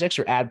new projects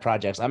or add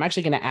projects. I'm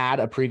actually going to add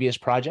a previous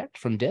project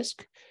from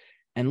disk.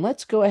 And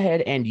let's go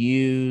ahead and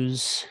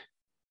use,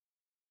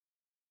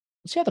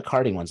 let's see how the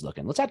carding one's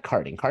looking. Let's add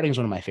carding. Carding is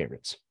one of my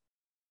favorites.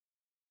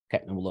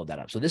 Okay, and we'll load that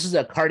up. So this is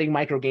a carding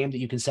micro game that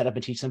you can set up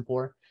and teach them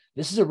for.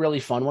 This is a really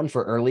fun one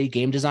for early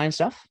game design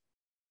stuff.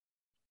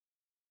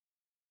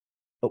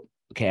 Oh,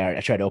 okay,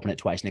 I tried to open it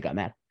twice and it got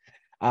mad.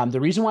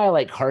 The reason why I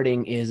like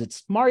carding is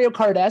it's Mario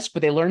Kart-esque,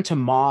 but they learn to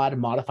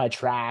modify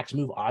tracks,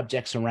 move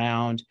objects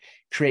around,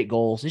 create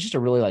goals. It's just a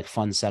really like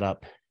fun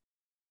setup.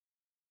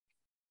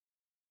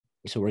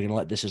 So we're going to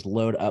let this just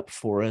load up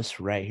for us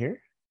right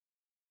here.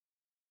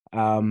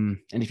 And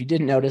if you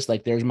didn't notice,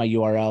 like there's my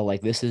URL, like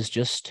this is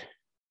just,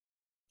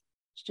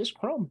 it's just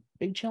Chrome,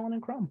 big chilling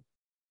in Chrome.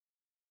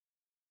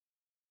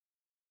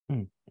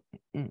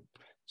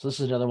 So this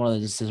is another one of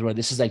those, this is where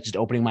this is like just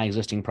opening my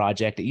existing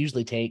project. It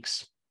usually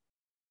takes,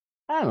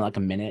 I don't know, like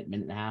a minute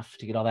and a half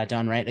to get all that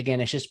done, right?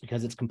 Again, it's just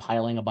because it's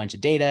compiling a bunch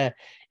of data.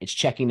 It's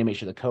checking to make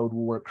sure the code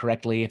will work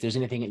correctly. If there's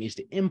anything it needs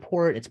to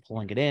import, it's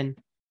pulling it in,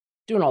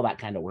 doing all that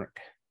kind of work.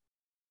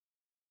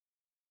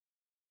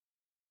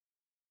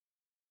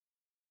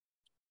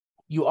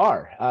 You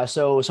are.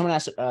 So someone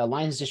asked,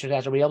 Lions District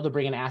Ads, are we able to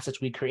bring in assets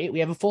we create?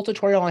 We have a full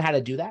tutorial on how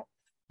to do that,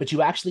 but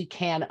you actually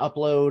can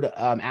upload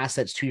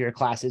assets to your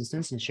class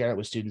instance and share it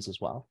with students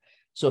as well.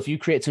 So if you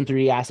create some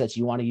 3D assets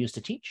you want to use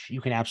to teach, you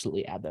can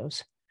absolutely add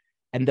those.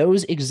 And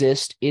those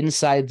exist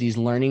inside these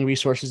learning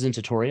resources and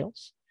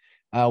tutorials.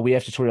 We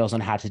have tutorials on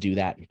how to do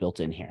that built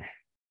in here.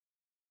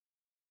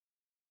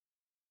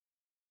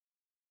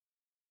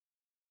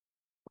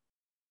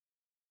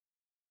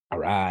 All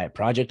right,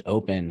 project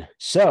open.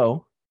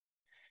 So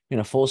I'm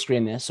going to full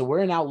screen this. So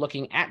we're now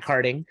looking at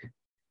carding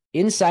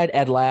inside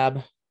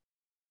EdLab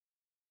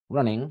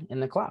running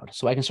in the cloud.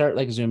 So I can start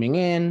like zooming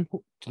in,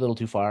 it's a little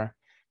too far,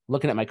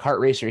 looking at my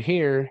cart racer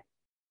here.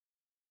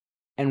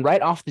 And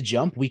right off the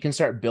jump, we can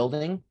start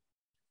building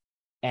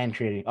and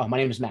creating. Oh, my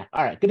name is Mac.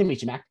 All right, good to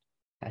meet you, Mac.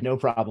 No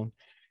problem.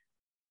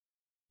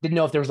 Didn't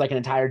know if there was like an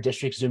entire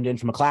district zoomed in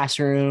from a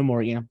classroom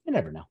or, you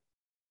never know.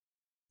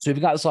 So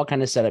we've got this all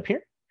kind of set up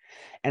here.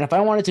 And if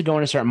I wanted to go in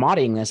and start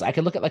modding this, I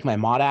could look at like my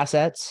mod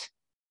assets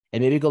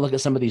and maybe go look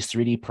at some of these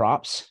 3D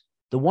props.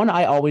 The one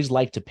I always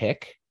like to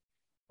pick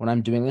when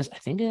I'm doing this, I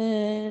think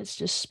it's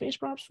just space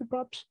props, food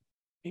props.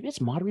 Maybe it's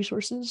mod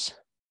resources.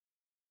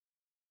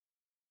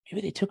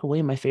 Maybe they took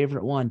away my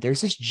favorite one.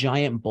 There's this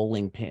giant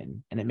bowling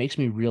pin, and it makes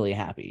me really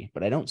happy,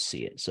 but I don't see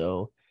it.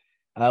 So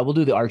we'll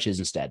do the arches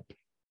instead.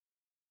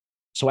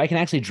 So I can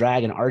actually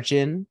drag an arch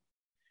in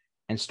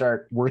and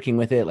start working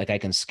with it. Like I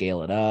can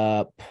scale it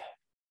up.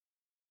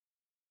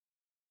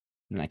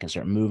 And I can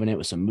start moving it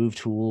with some move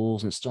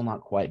tools, and it's still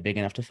not quite big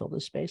enough to fill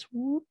this space.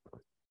 Whoop.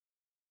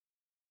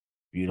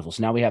 Beautiful.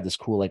 So now we have this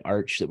cool like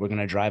arch that we're going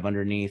to drive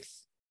underneath.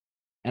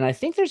 And I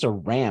think there's a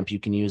ramp you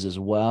can use as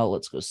well.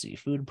 Let's go see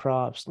food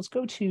props. Let's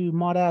go to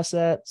mod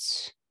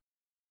assets,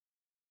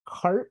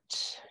 cart.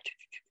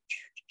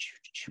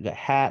 We got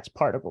hats,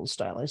 particles,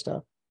 stylized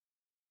stuff.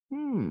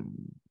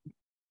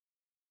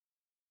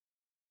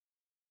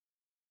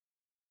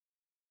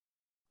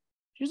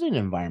 Usually an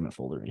environment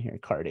folder in here,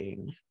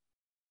 carting.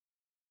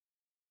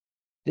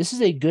 This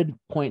is a good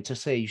point to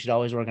say you should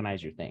always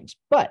organize your things.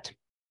 But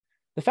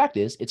the fact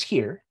is, it's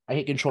here. I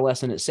hit Control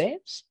S and it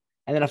saves.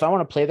 And then if I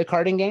want to play the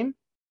carting game,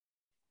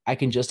 I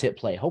can just hit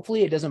play.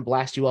 Hopefully it doesn't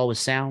blast you all with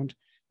sound.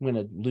 I'm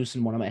going to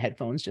loosen one of my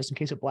headphones just in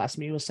case it blasts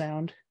me with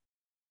sound.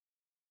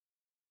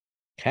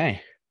 Okay.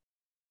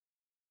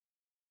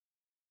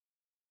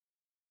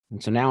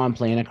 And so now I'm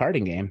playing a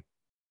carting game.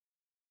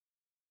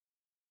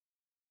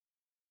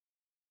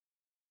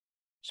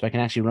 So I can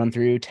actually run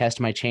through,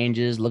 test my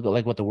changes, look at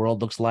like what the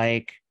world looks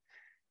like.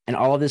 And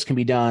all of this can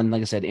be done,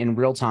 like I said, in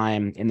real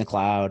time in the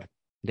cloud.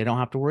 They don't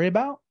have to worry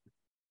about.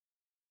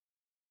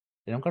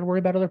 They don't got to worry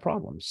about other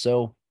problems.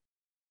 So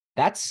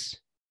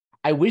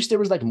I wish there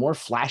was like more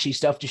flashy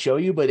stuff to show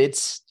you, but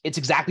it's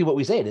exactly what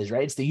we say it is,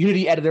 right? It's the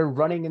Unity editor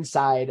running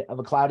inside of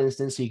a cloud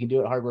instance, so you can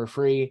do it hardware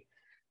free.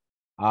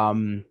 But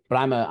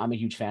I'm a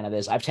huge fan of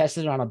this. I've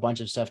tested it on a bunch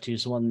of stuff too.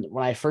 So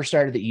when I first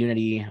started at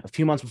Unity, a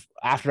few months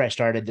after I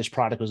started, this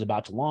product was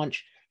about to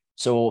launch.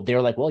 So they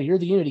were like, well, you're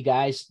the Unity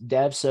guys,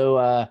 dev,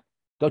 so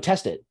go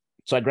test it.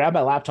 So I grabbed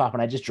my laptop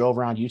and I just drove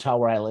around Utah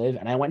where I live,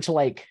 and I went to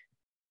like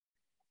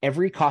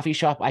every coffee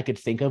shop I could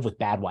think of with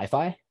bad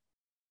Wi-Fi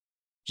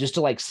just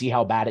to like see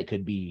how bad it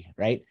could be,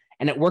 right?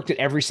 And it worked at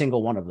every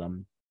single one of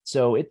them.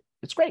 So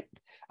it's great.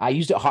 I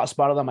used it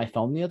hotspotted on my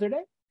phone the other day,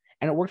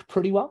 and it worked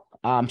pretty well.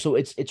 So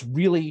it's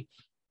really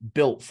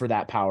built for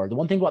that power. The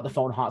one thing about the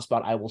phone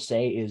hotspot I will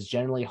say is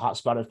generally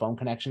hotspotted phone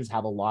connections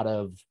have a lot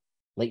of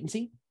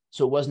latency.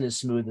 So it wasn't as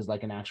smooth as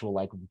like an actual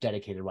like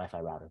dedicated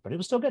Wi-Fi router, but it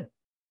was still good.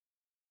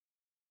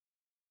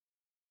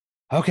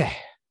 Okay.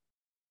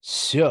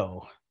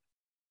 So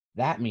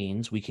that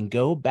means we can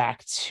go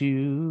back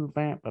to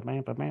our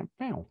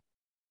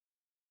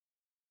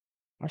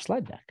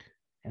slide deck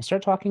and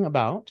start talking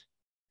about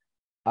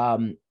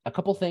a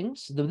couple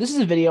things. This is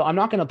a video. I'm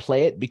not going to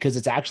play it because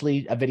it's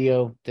actually a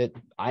video that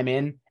I'm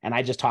in and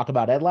I just talk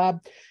about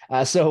EdLab.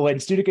 So when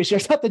Studica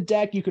shares out the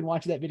deck, you can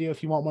watch that video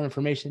if you want more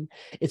information.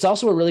 It's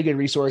also a really good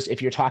resource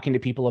if you're talking to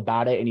people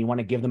about it and you want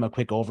to give them a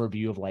quick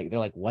overview of like, they're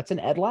like, what's an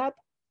EdLab?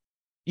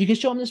 You can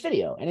show them this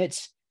video, and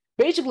it's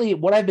basically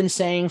what I've been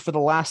saying for the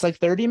last like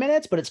 30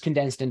 minutes, but it's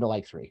condensed into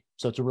like 3.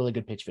 So it's a really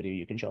good pitch video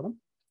you can show them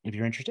if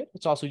you're interested.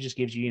 It's also just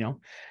gives you,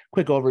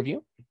 quick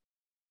overview.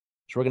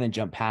 So we're going to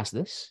jump past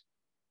this.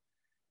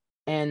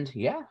 And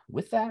yeah,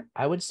 with that,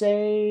 I would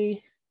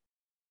say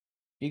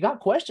if you got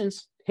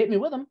questions, hit me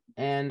with them,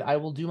 and I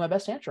will do my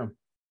best to answer them.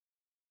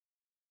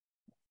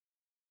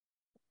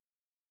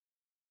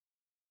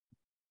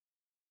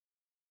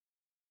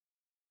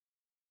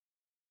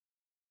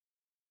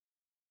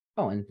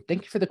 Oh, and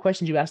thank you for the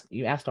questions you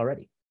asked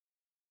already.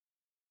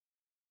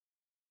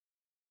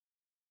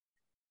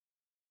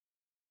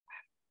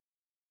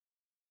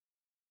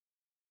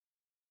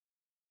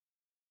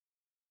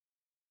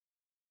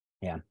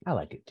 Yeah, I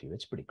like it too.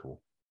 It's pretty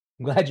cool.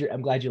 I'm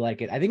glad you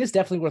like it. I think it's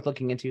definitely worth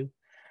looking into.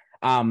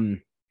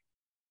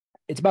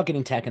 It's about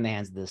getting tech in the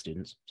hands of the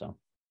students. So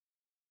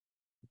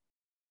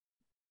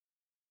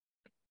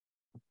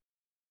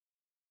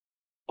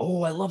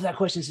oh, I love that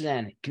question,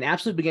 Suzanne. Can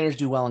absolute beginners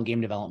do well in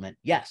game development?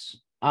 Yes.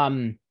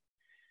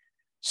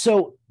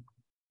 So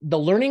the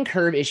learning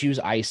curve issues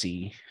I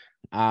see,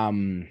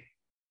 there's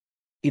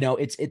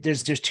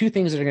 2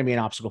 things that are going to be an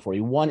obstacle for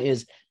you. One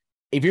is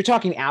if you're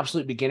talking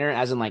absolute beginner,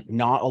 as in like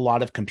not a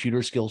lot of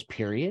computer skills,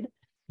 period,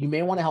 you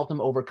may want to help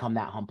them overcome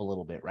that hump a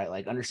little bit, right?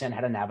 Like understand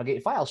how to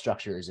navigate file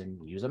structures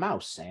and use a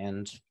mouse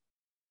and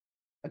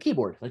a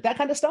keyboard, like that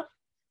kind of stuff.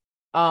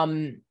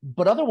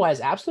 But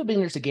otherwise, absolute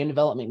beginners to game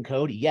development and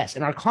code, yes.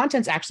 And our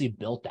content's actually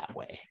built that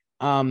way.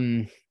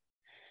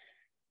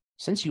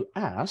 Since you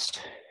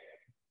asked,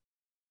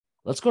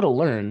 let's go to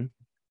learn.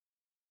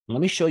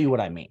 Let me show you what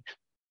I mean.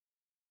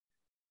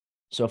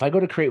 So if I go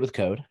to create with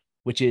code,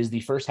 which is the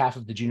first half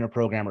of the junior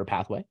programmer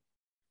pathway,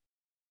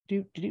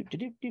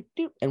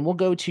 And we'll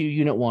go to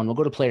unit 1. We'll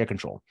go to player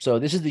control. So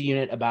this is the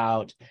unit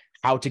about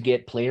how to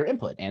get player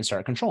input and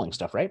start controlling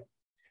stuff, right?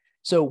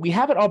 So we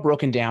have it all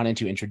broken down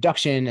into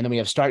introduction, and then we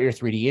have start your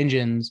 3D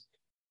engines.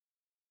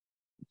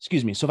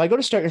 Excuse me. So if I go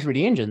to start your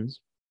 3D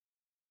engines,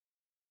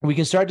 we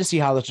can start to see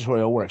how the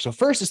tutorial works. So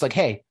first it's like,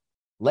 hey,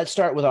 let's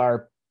start with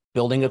our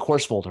building a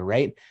course folder,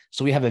 right?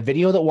 So we have a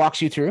video that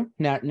walks you through,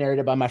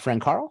 narrated by my friend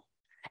Carl.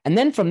 And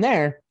then from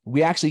there,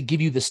 we actually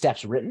give you the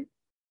steps written,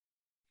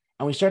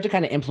 and we start to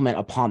kind of implement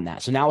upon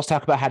that. So now let's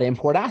talk about how to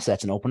import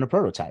assets and open a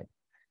prototype.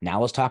 Now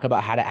let's talk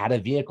about how to add a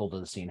vehicle to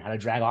the scene, how to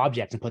drag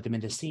objects and put them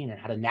into scene, and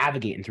how to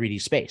navigate in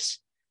 3D space.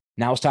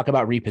 Now let's talk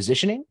about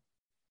repositioning,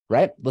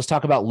 right? Let's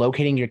talk about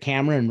locating your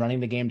camera and running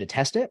the game to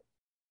test it,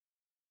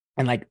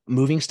 and like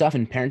moving stuff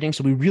and parenting.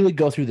 So we really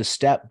go through the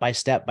step by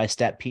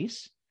step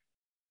piece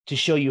to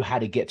show you how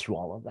to get through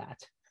all of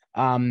that.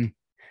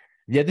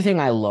 The other thing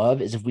I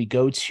love is if we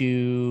go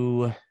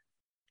to, I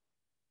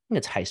think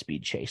it's high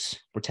speed chase.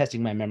 We're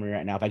testing my memory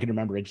right now if I can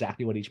remember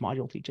exactly what each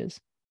module teaches.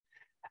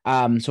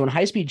 So in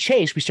high speed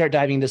chase, we start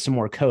diving into some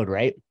more code,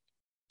 right?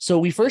 So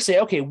we first say,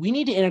 okay, we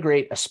need to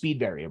integrate a speed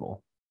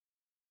variable.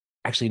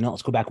 Actually, no,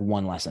 let's go back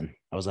one lesson.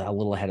 I was a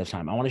little ahead of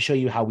time. I want to show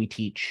you how we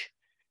teach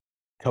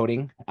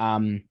coding.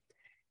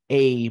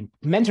 A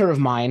mentor of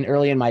mine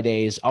early in my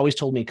days always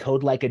told me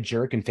code like a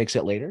jerk and fix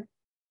it later.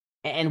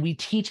 And we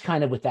teach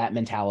kind of with that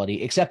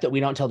mentality, except that we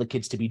don't tell the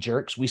kids to be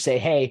jerks. We say,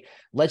 hey,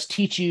 let's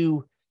teach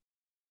you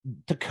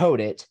to code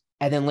it,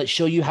 and then let's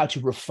show you how to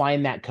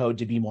refine that code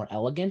to be more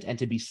elegant and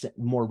to be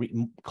more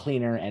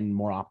cleaner and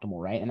more optimal,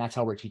 right? And that's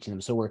how we're teaching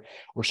them. So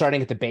we're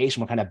starting at the base,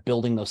 and we're kind of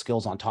building those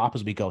skills on top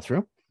as we go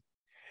through.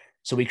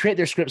 So we create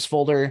their scripts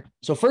folder.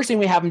 So first thing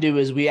we have them do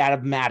is we add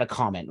a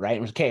comment,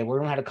 right? Okay, we're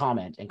going to add a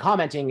comment. And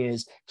commenting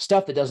is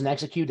stuff that doesn't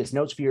execute. It's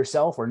notes for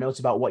yourself or notes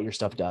about what your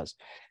stuff does.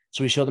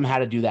 So we show them how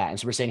to do that. And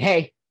so we're saying,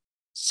 hey,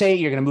 say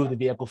you're going to move the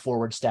vehicle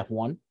forward, step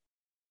 1.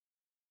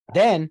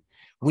 Then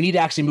we need to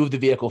actually move the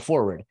vehicle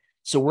forward.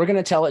 So we're going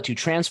to tell it to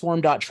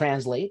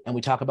transform.translate, and we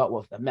talk about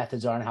what the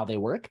methods are and how they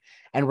work.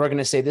 And we're going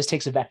to say this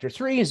takes a vector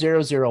 3,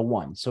 0, 0,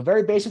 1. So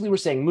very basically, we're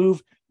saying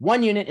move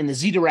 1 unit in the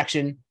Z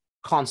direction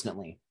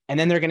constantly. And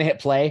then they're going to hit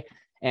play.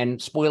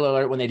 And spoiler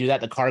alert, when they do that,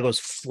 the car goes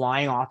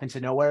flying off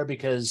into nowhere,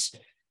 because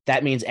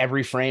that means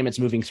every frame it's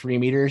moving 3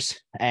 meters,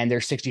 and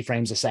there's 60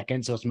 frames a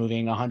second. So it's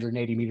moving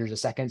 180 meters a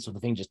second. So the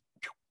thing just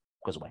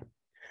goes away.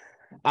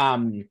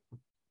 And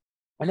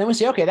then we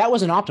say, okay, that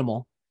wasn't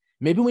optimal.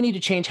 Maybe we need to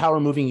change how we're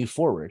moving you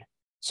forward.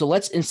 So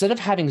let's, instead of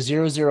having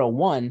 0, 0,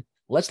 1,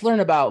 let's learn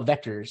about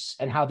vectors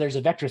and how there's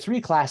a vector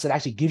 3 class that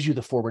actually gives you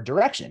the forward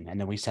direction. And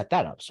then we set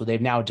that up. So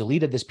they've now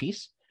deleted this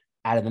piece,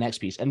 added the next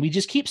piece. And we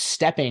just keep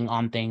stepping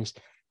on things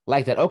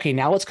like that. Okay,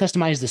 now let's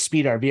customize the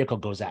speed our vehicle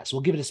goes at. So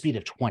we'll give it a speed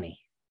of 20.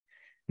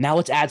 Now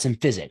let's add some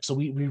physics. So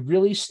we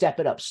really step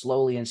it up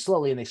slowly, and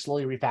they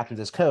slowly refactor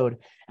this code.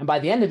 And by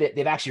the end of it,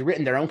 they've actually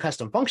written their own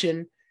custom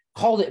function,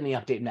 called it in the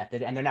update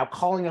method, and they're now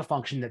calling a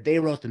function that they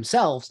wrote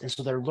themselves. And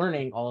so they're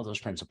learning all of those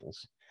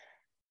principles.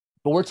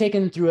 But we're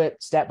taking them through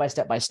it step by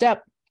step by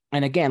step.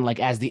 And again, like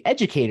as the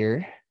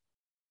educator,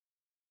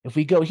 if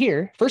we go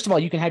here, first of all,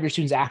 you can have your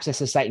students access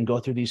the site and go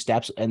through these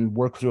steps and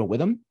work through it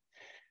with them.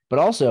 But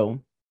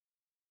also,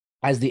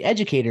 as the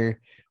educator,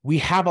 we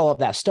have all of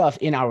that stuff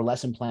in our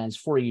lesson plans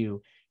for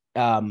you.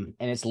 And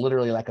it's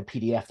literally like a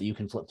PDF that you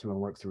can flip through and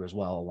work through as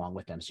well along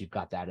with them. So you've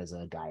got that as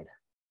a guide.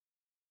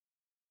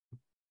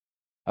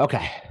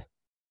 Okay.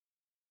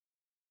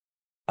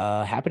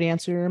 Happy to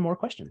answer more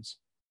questions.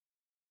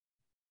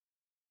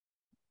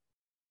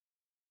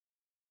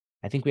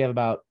 I think we have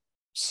about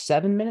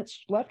 7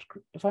 minutes left,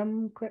 if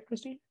I'm correct,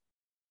 Christine.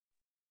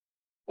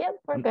 Yep,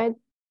 we're good.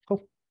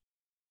 Cool.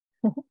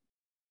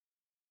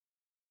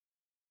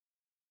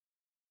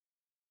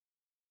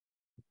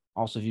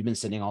 Also, if you've been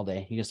sitting all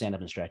day, you can stand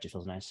up and stretch. It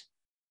feels nice.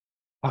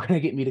 How can I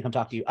get me to come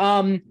talk to you?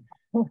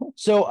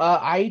 So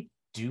I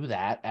do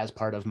that as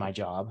part of my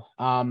job.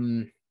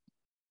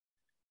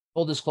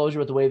 Full disclosure,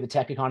 with the way the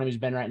tech economy has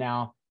been right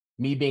now,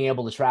 me being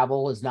able to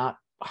travel is not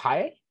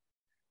high.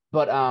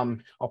 But I'll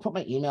put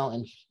my email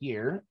in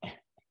here.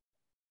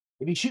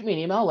 If you shoot me an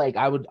email, like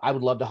I would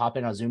love to hop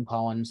in on a Zoom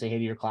call and say hey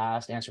to your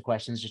class, answer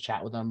questions, just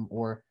chat with them.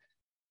 Or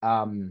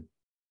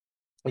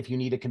if you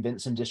need to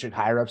convince some district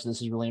higher ups,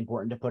 this is really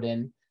important to put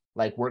in,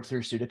 like work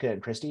through Sudica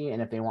and Christy.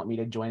 And if they want me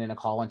to join in a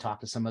call and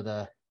talk to some of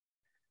the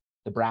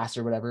brass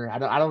or whatever, I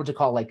don't know what to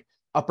call, like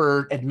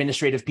upper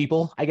administrative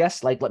people, I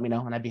guess, like let me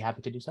know and I'd be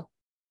happy to do so.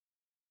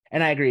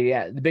 And I agree.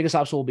 Yeah, the biggest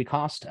obstacle will be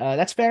cost.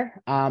 That's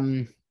fair.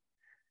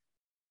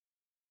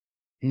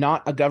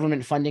 Not a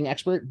government funding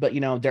expert, but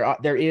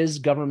there is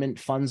government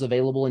funds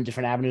available in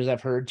different avenues,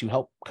 I've heard, to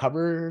help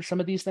cover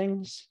some of these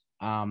things.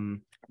 But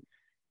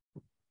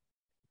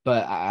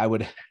I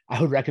would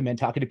recommend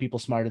talking to people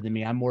smarter than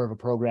me. I'm more of a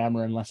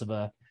programmer and less of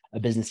a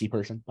businessy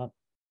person. But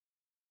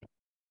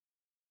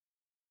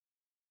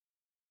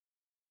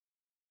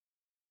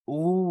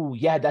oh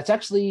yeah, that's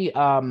actually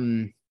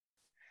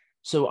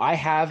so I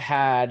have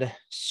had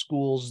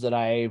schools that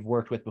I've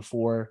worked with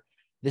before.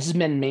 This has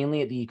been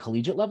mainly at the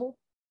collegiate level.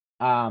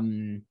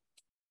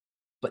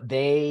 but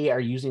they are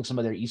using some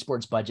of their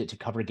esports budget to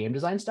cover game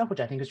design stuff, which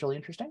I think is really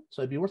interesting.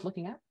 So it'd be worth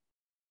looking at.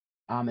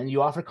 And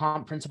you offer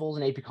comp principles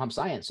and AP Comp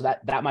Science. So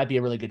that might be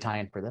a really good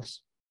tie-in for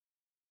this.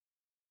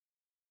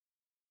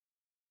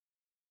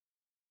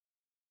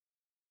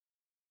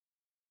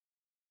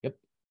 Yep.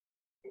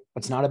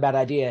 It's not a bad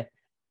idea.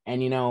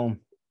 And,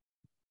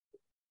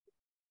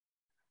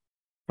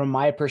 from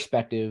my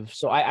perspective,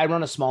 so I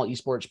run a small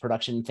esports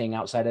production thing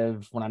outside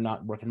of when I'm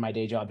not working my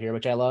day job here,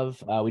 which I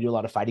love. We do a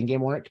lot of fighting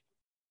game work,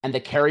 and the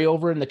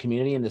carryover in the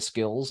community and the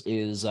skills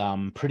is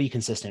pretty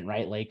consistent,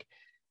 right? Like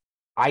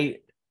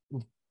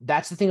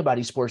that's the thing about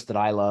esports that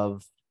I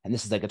love. And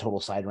this is like a total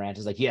side rant,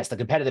 is like, yes, the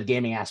competitive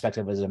gaming aspect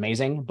of it is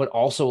amazing, but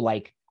also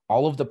like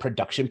all of the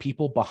production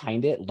people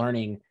behind it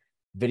learning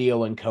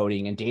video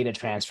encoding and data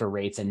transfer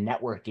rates and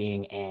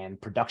networking and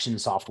production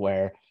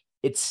software.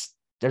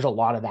 There's a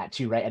lot of that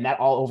too, right? And that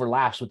all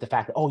overlaps with the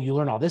fact that, oh, you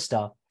learn all this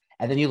stuff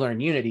and then you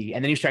learn Unity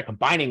and then you start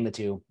combining the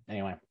two.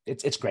 Anyway,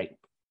 it's great.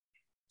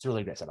 It's a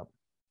really great setup.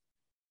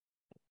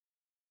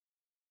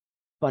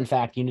 Fun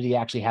fact, Unity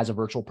actually has a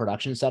virtual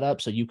production setup.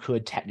 So you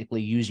could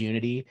technically use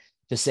Unity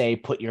to say,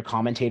 put your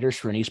commentators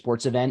for an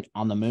esports event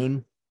on the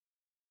moon.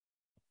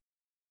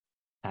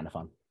 Kind of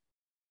fun.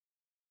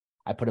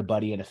 I put a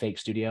buddy in a fake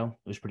studio.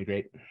 It was pretty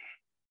great. A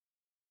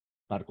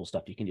lot of cool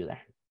stuff you can do there.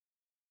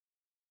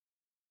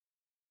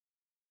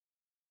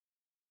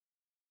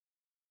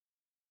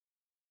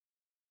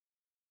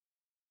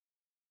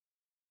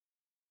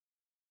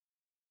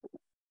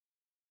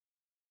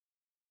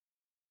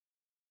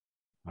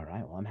 All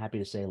right. Well, I'm happy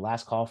to say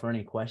last call for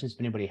any questions if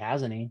anybody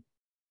has any.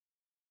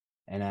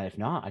 And if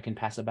not, I can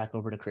pass it back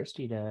over to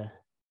Christy to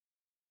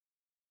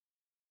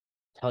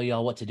tell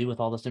y'all what to do with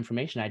all this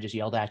information I just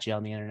yelled at you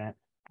on the internet.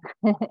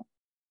 Well,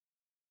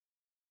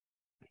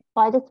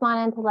 I just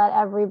wanted to let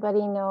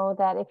everybody know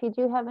that if you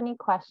do have any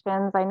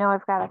questions, I know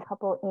I've got a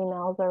couple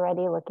emails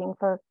already looking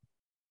for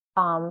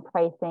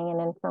pricing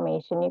and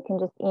information. You can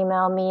just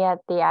email me at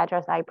the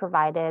address I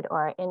provided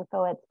or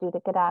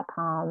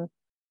info@studica.com.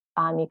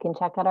 You can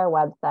check out our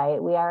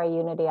website. We are a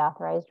Unity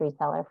authorized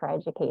reseller for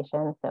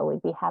education, so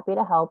we'd be happy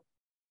to help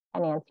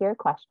and answer your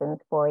questions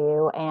for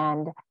you.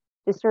 And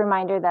just a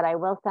reminder that I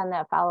will send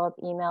that follow-up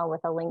email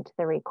with a link to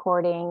the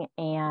recording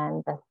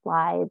and the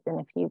slides in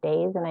a few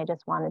days. And I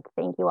just wanted to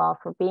thank you all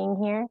for being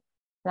here.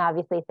 And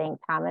obviously thank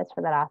Thomas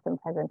for that awesome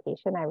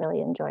presentation. I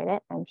really enjoyed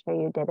it. I'm sure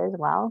you did as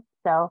well.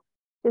 So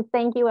just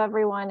thank you,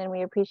 everyone, and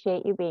we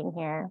appreciate you being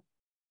here.